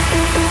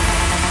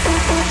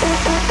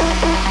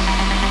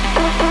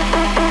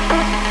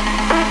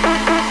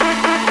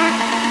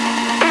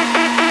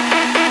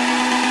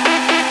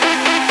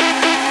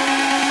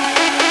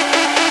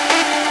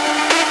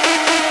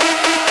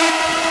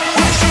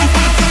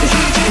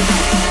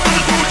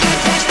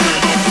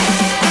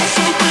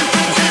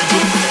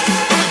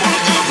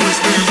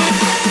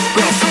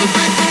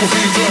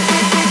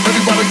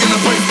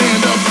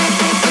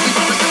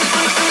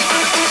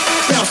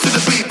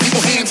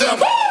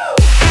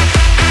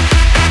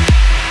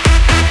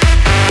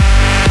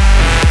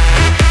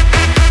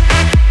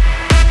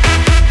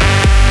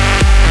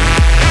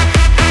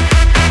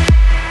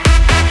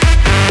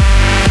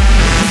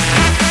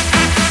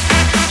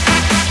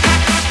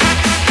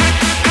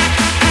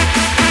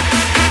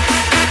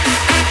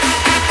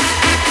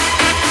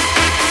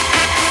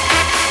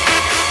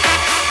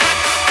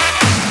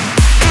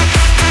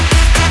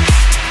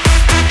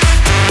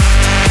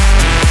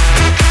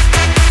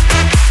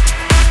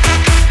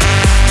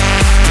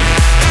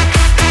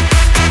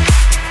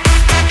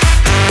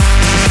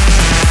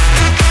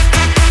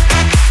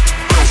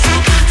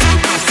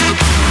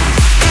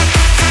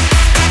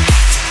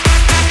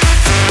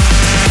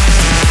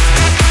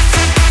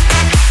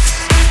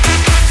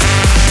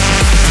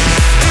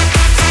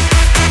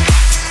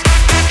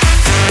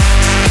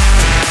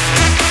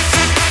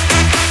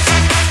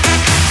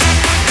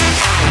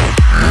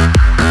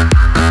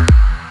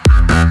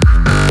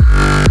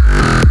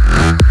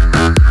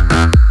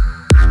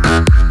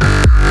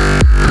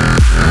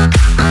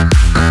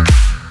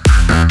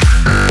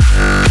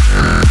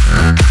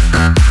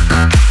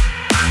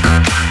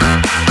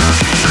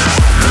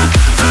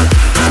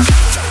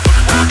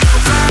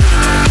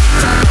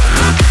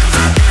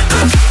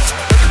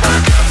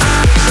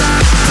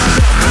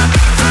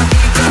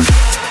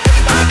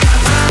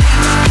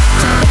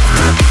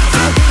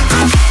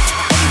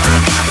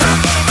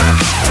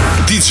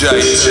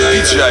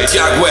 DJ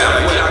Tiago.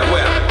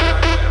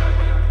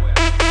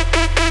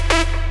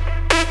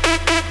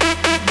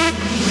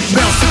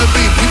 Bounce to the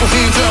beat, people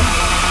hands up.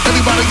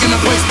 Everybody in the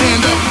place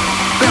stand up.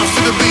 Bounce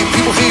to the beat,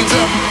 people hands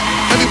up.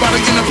 Everybody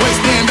in the place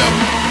stand up.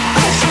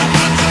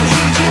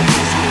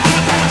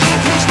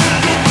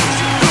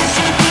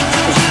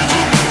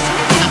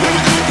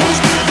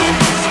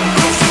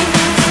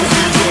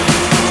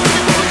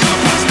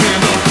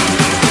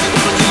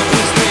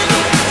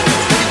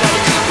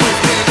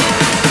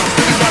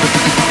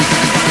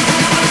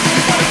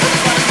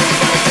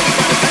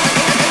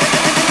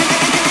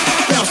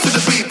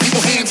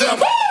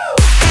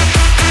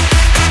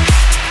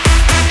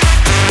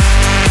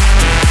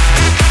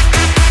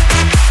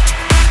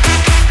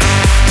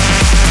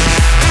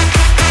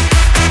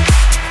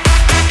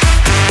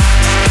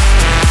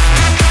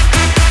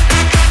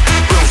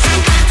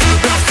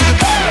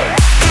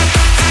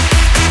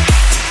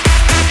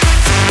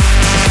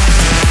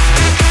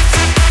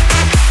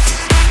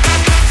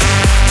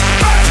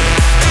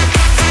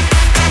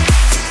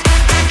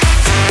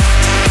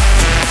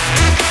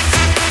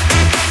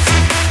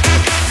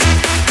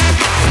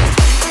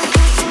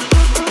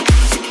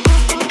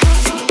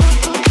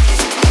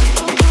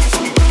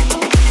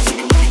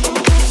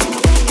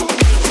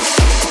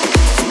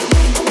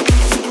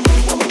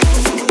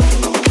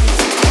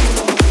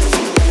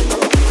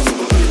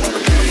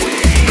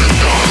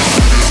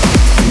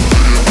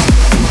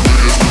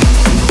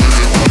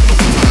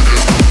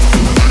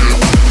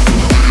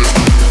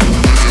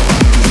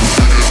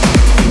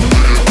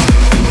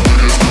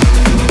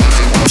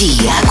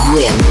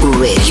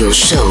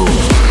 Radio Show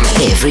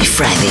every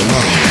Friday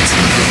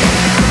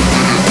night.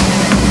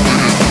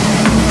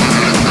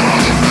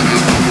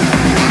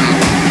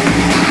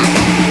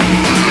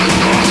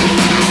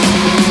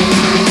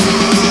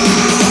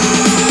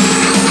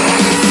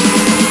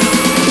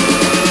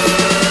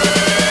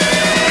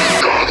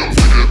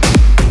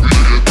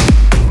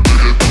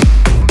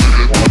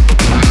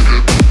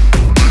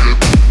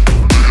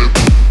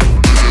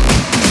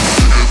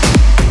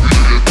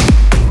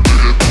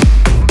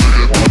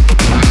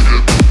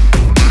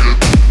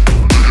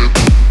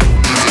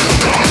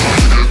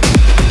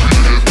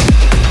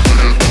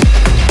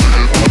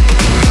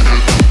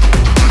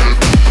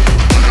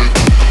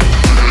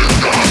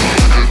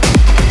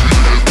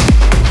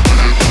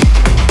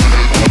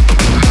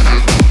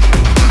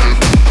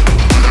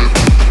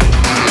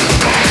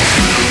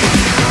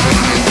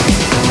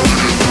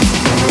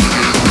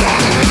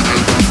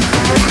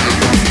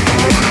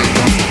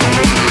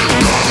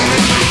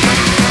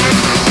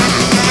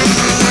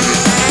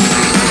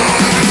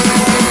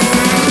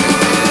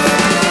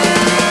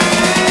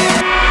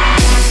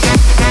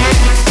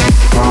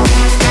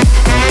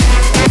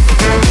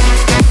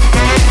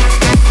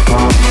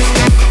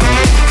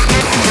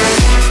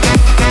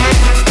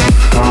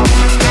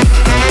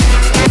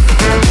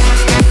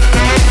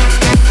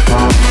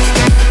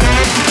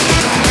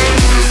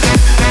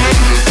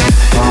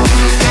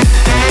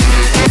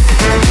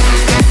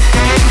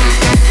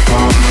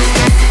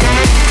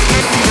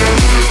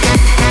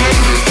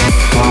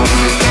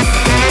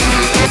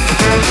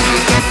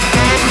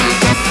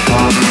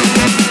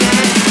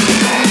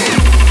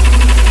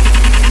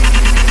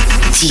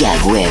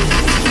 Tiago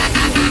M.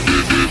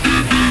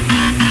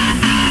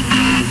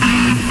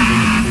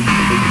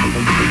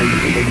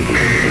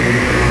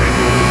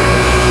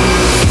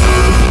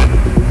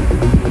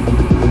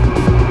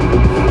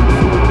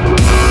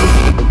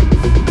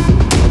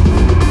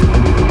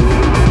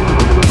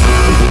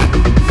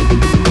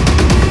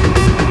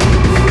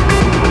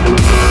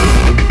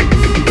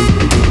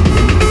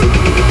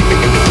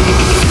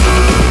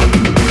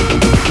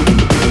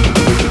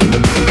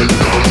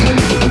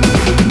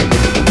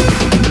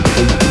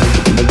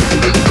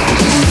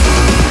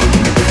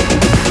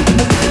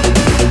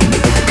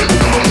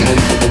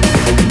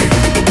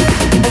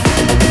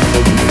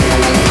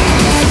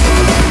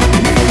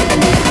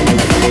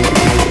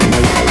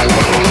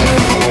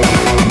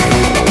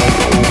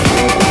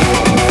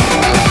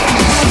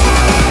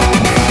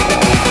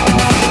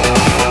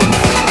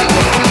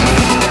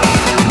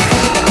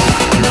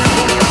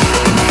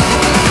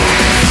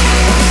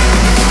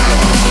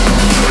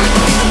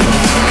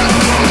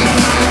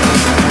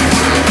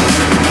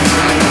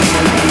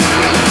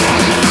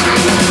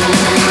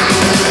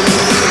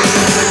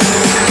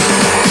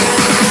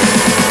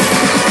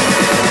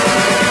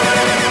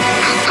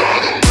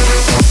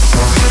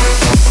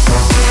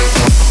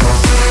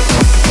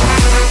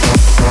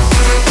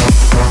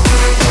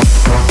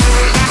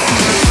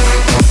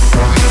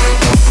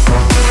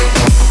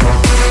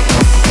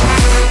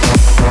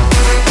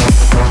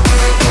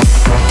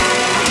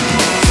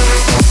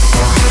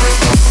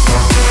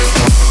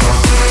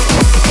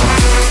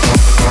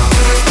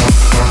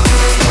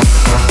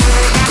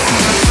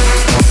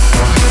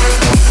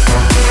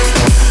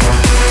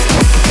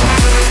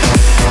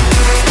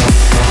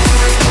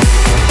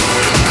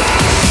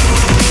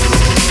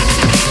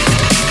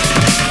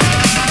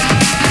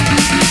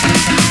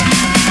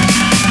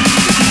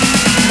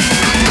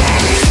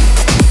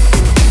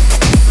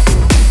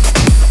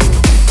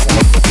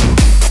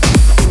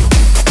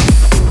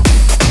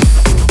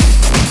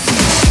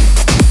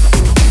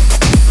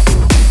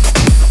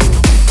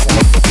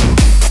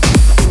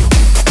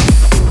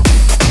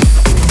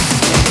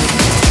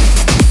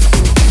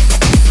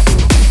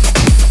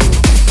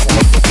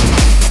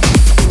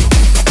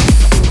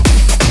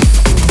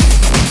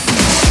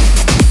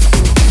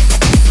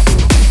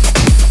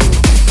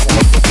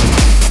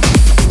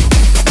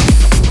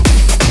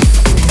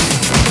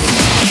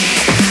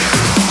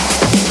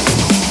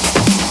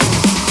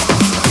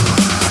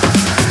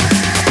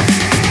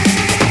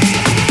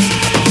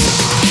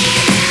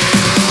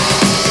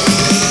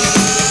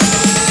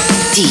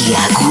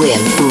 Tiago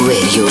M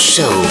Radio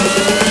Show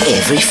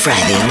every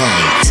Friday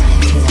night.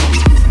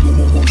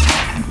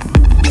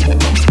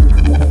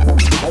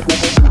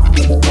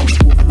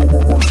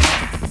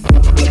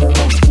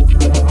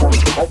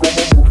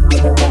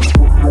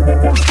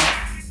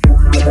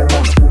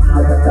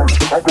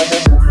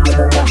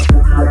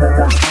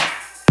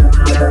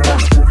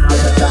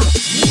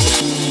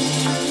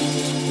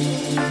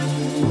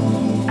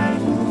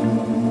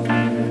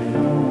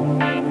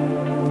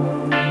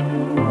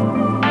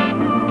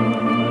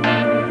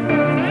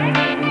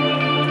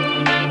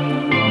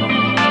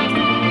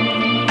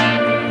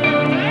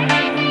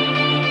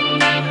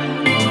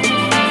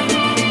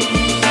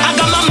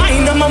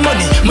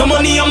 My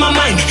money on my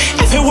mind.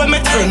 Everywhere me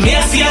turn, me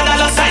I see a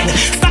dollar sign.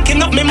 Stacking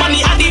up me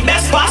money at the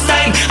best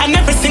pastime. And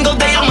every single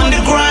day I'm on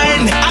the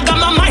grind. I got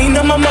my mind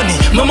on my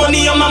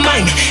money on my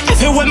mind.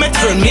 Everywhere me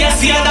turn, me I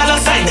see a dollar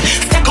sign.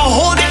 Stack a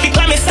hold if you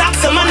climb me, stack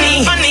some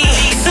money.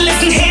 So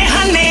listen here,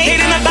 honey. It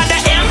ain't about the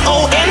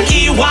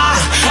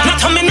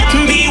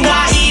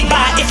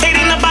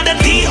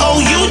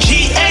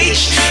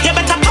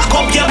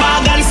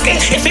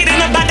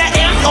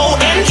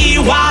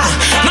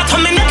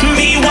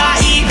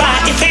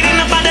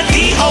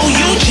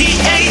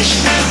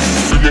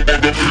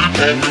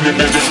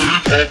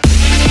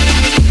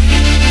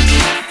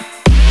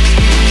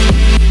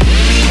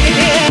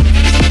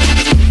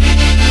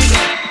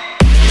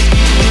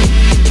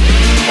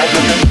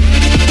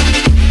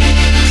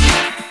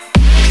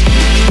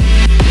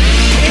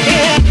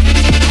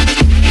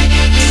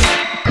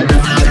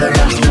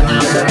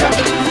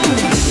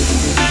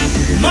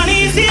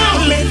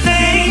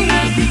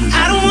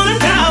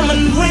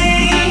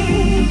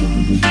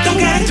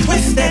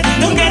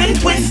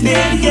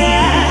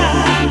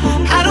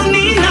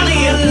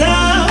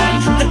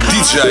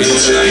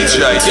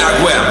DJ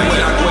Tiago.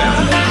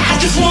 I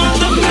just want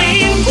the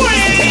main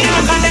grade. I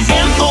got the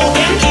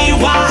MONEY.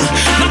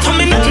 Not tell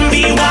me nothing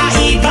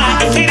BYE.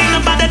 If it ain't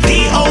about the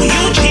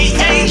DOUGH,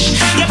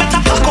 you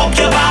better pack up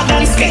your bag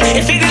and skate.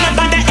 If it ain't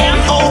about the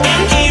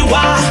MONEY,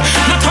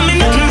 not tell me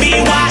nothing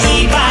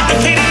BYE.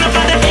 If it ain't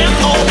about the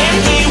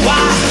MONEY,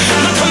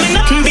 not tell me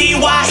nothing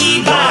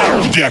BYE.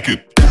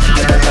 Jacket.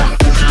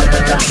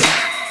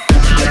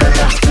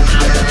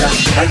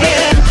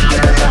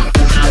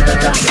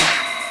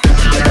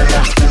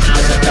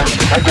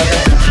 I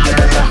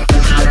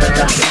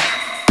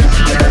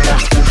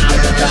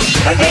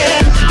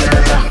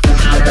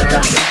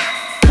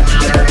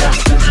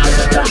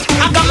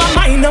got my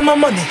mind on my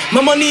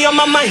money on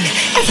my mind.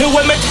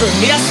 Everywhere me turn,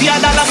 me I see a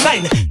dollar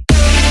sign.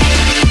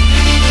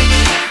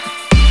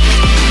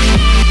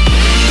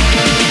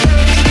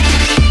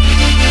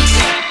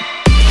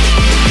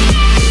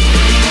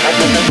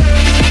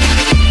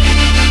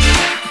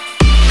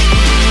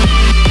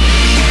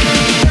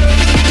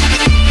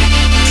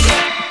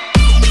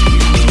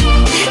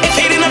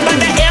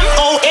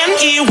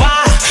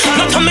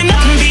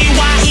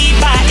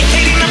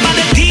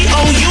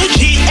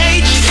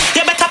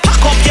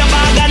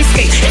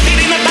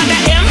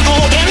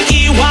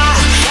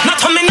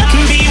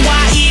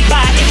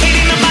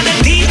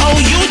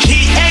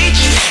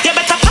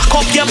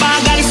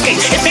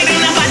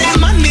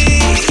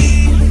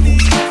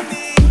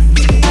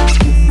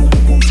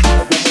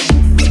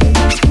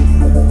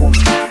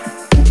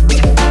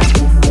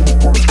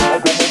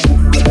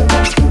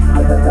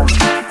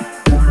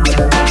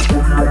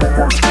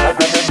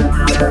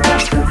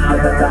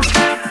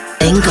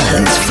 Thank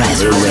God it's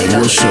Friday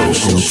Radio Show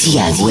con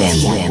Tiago M.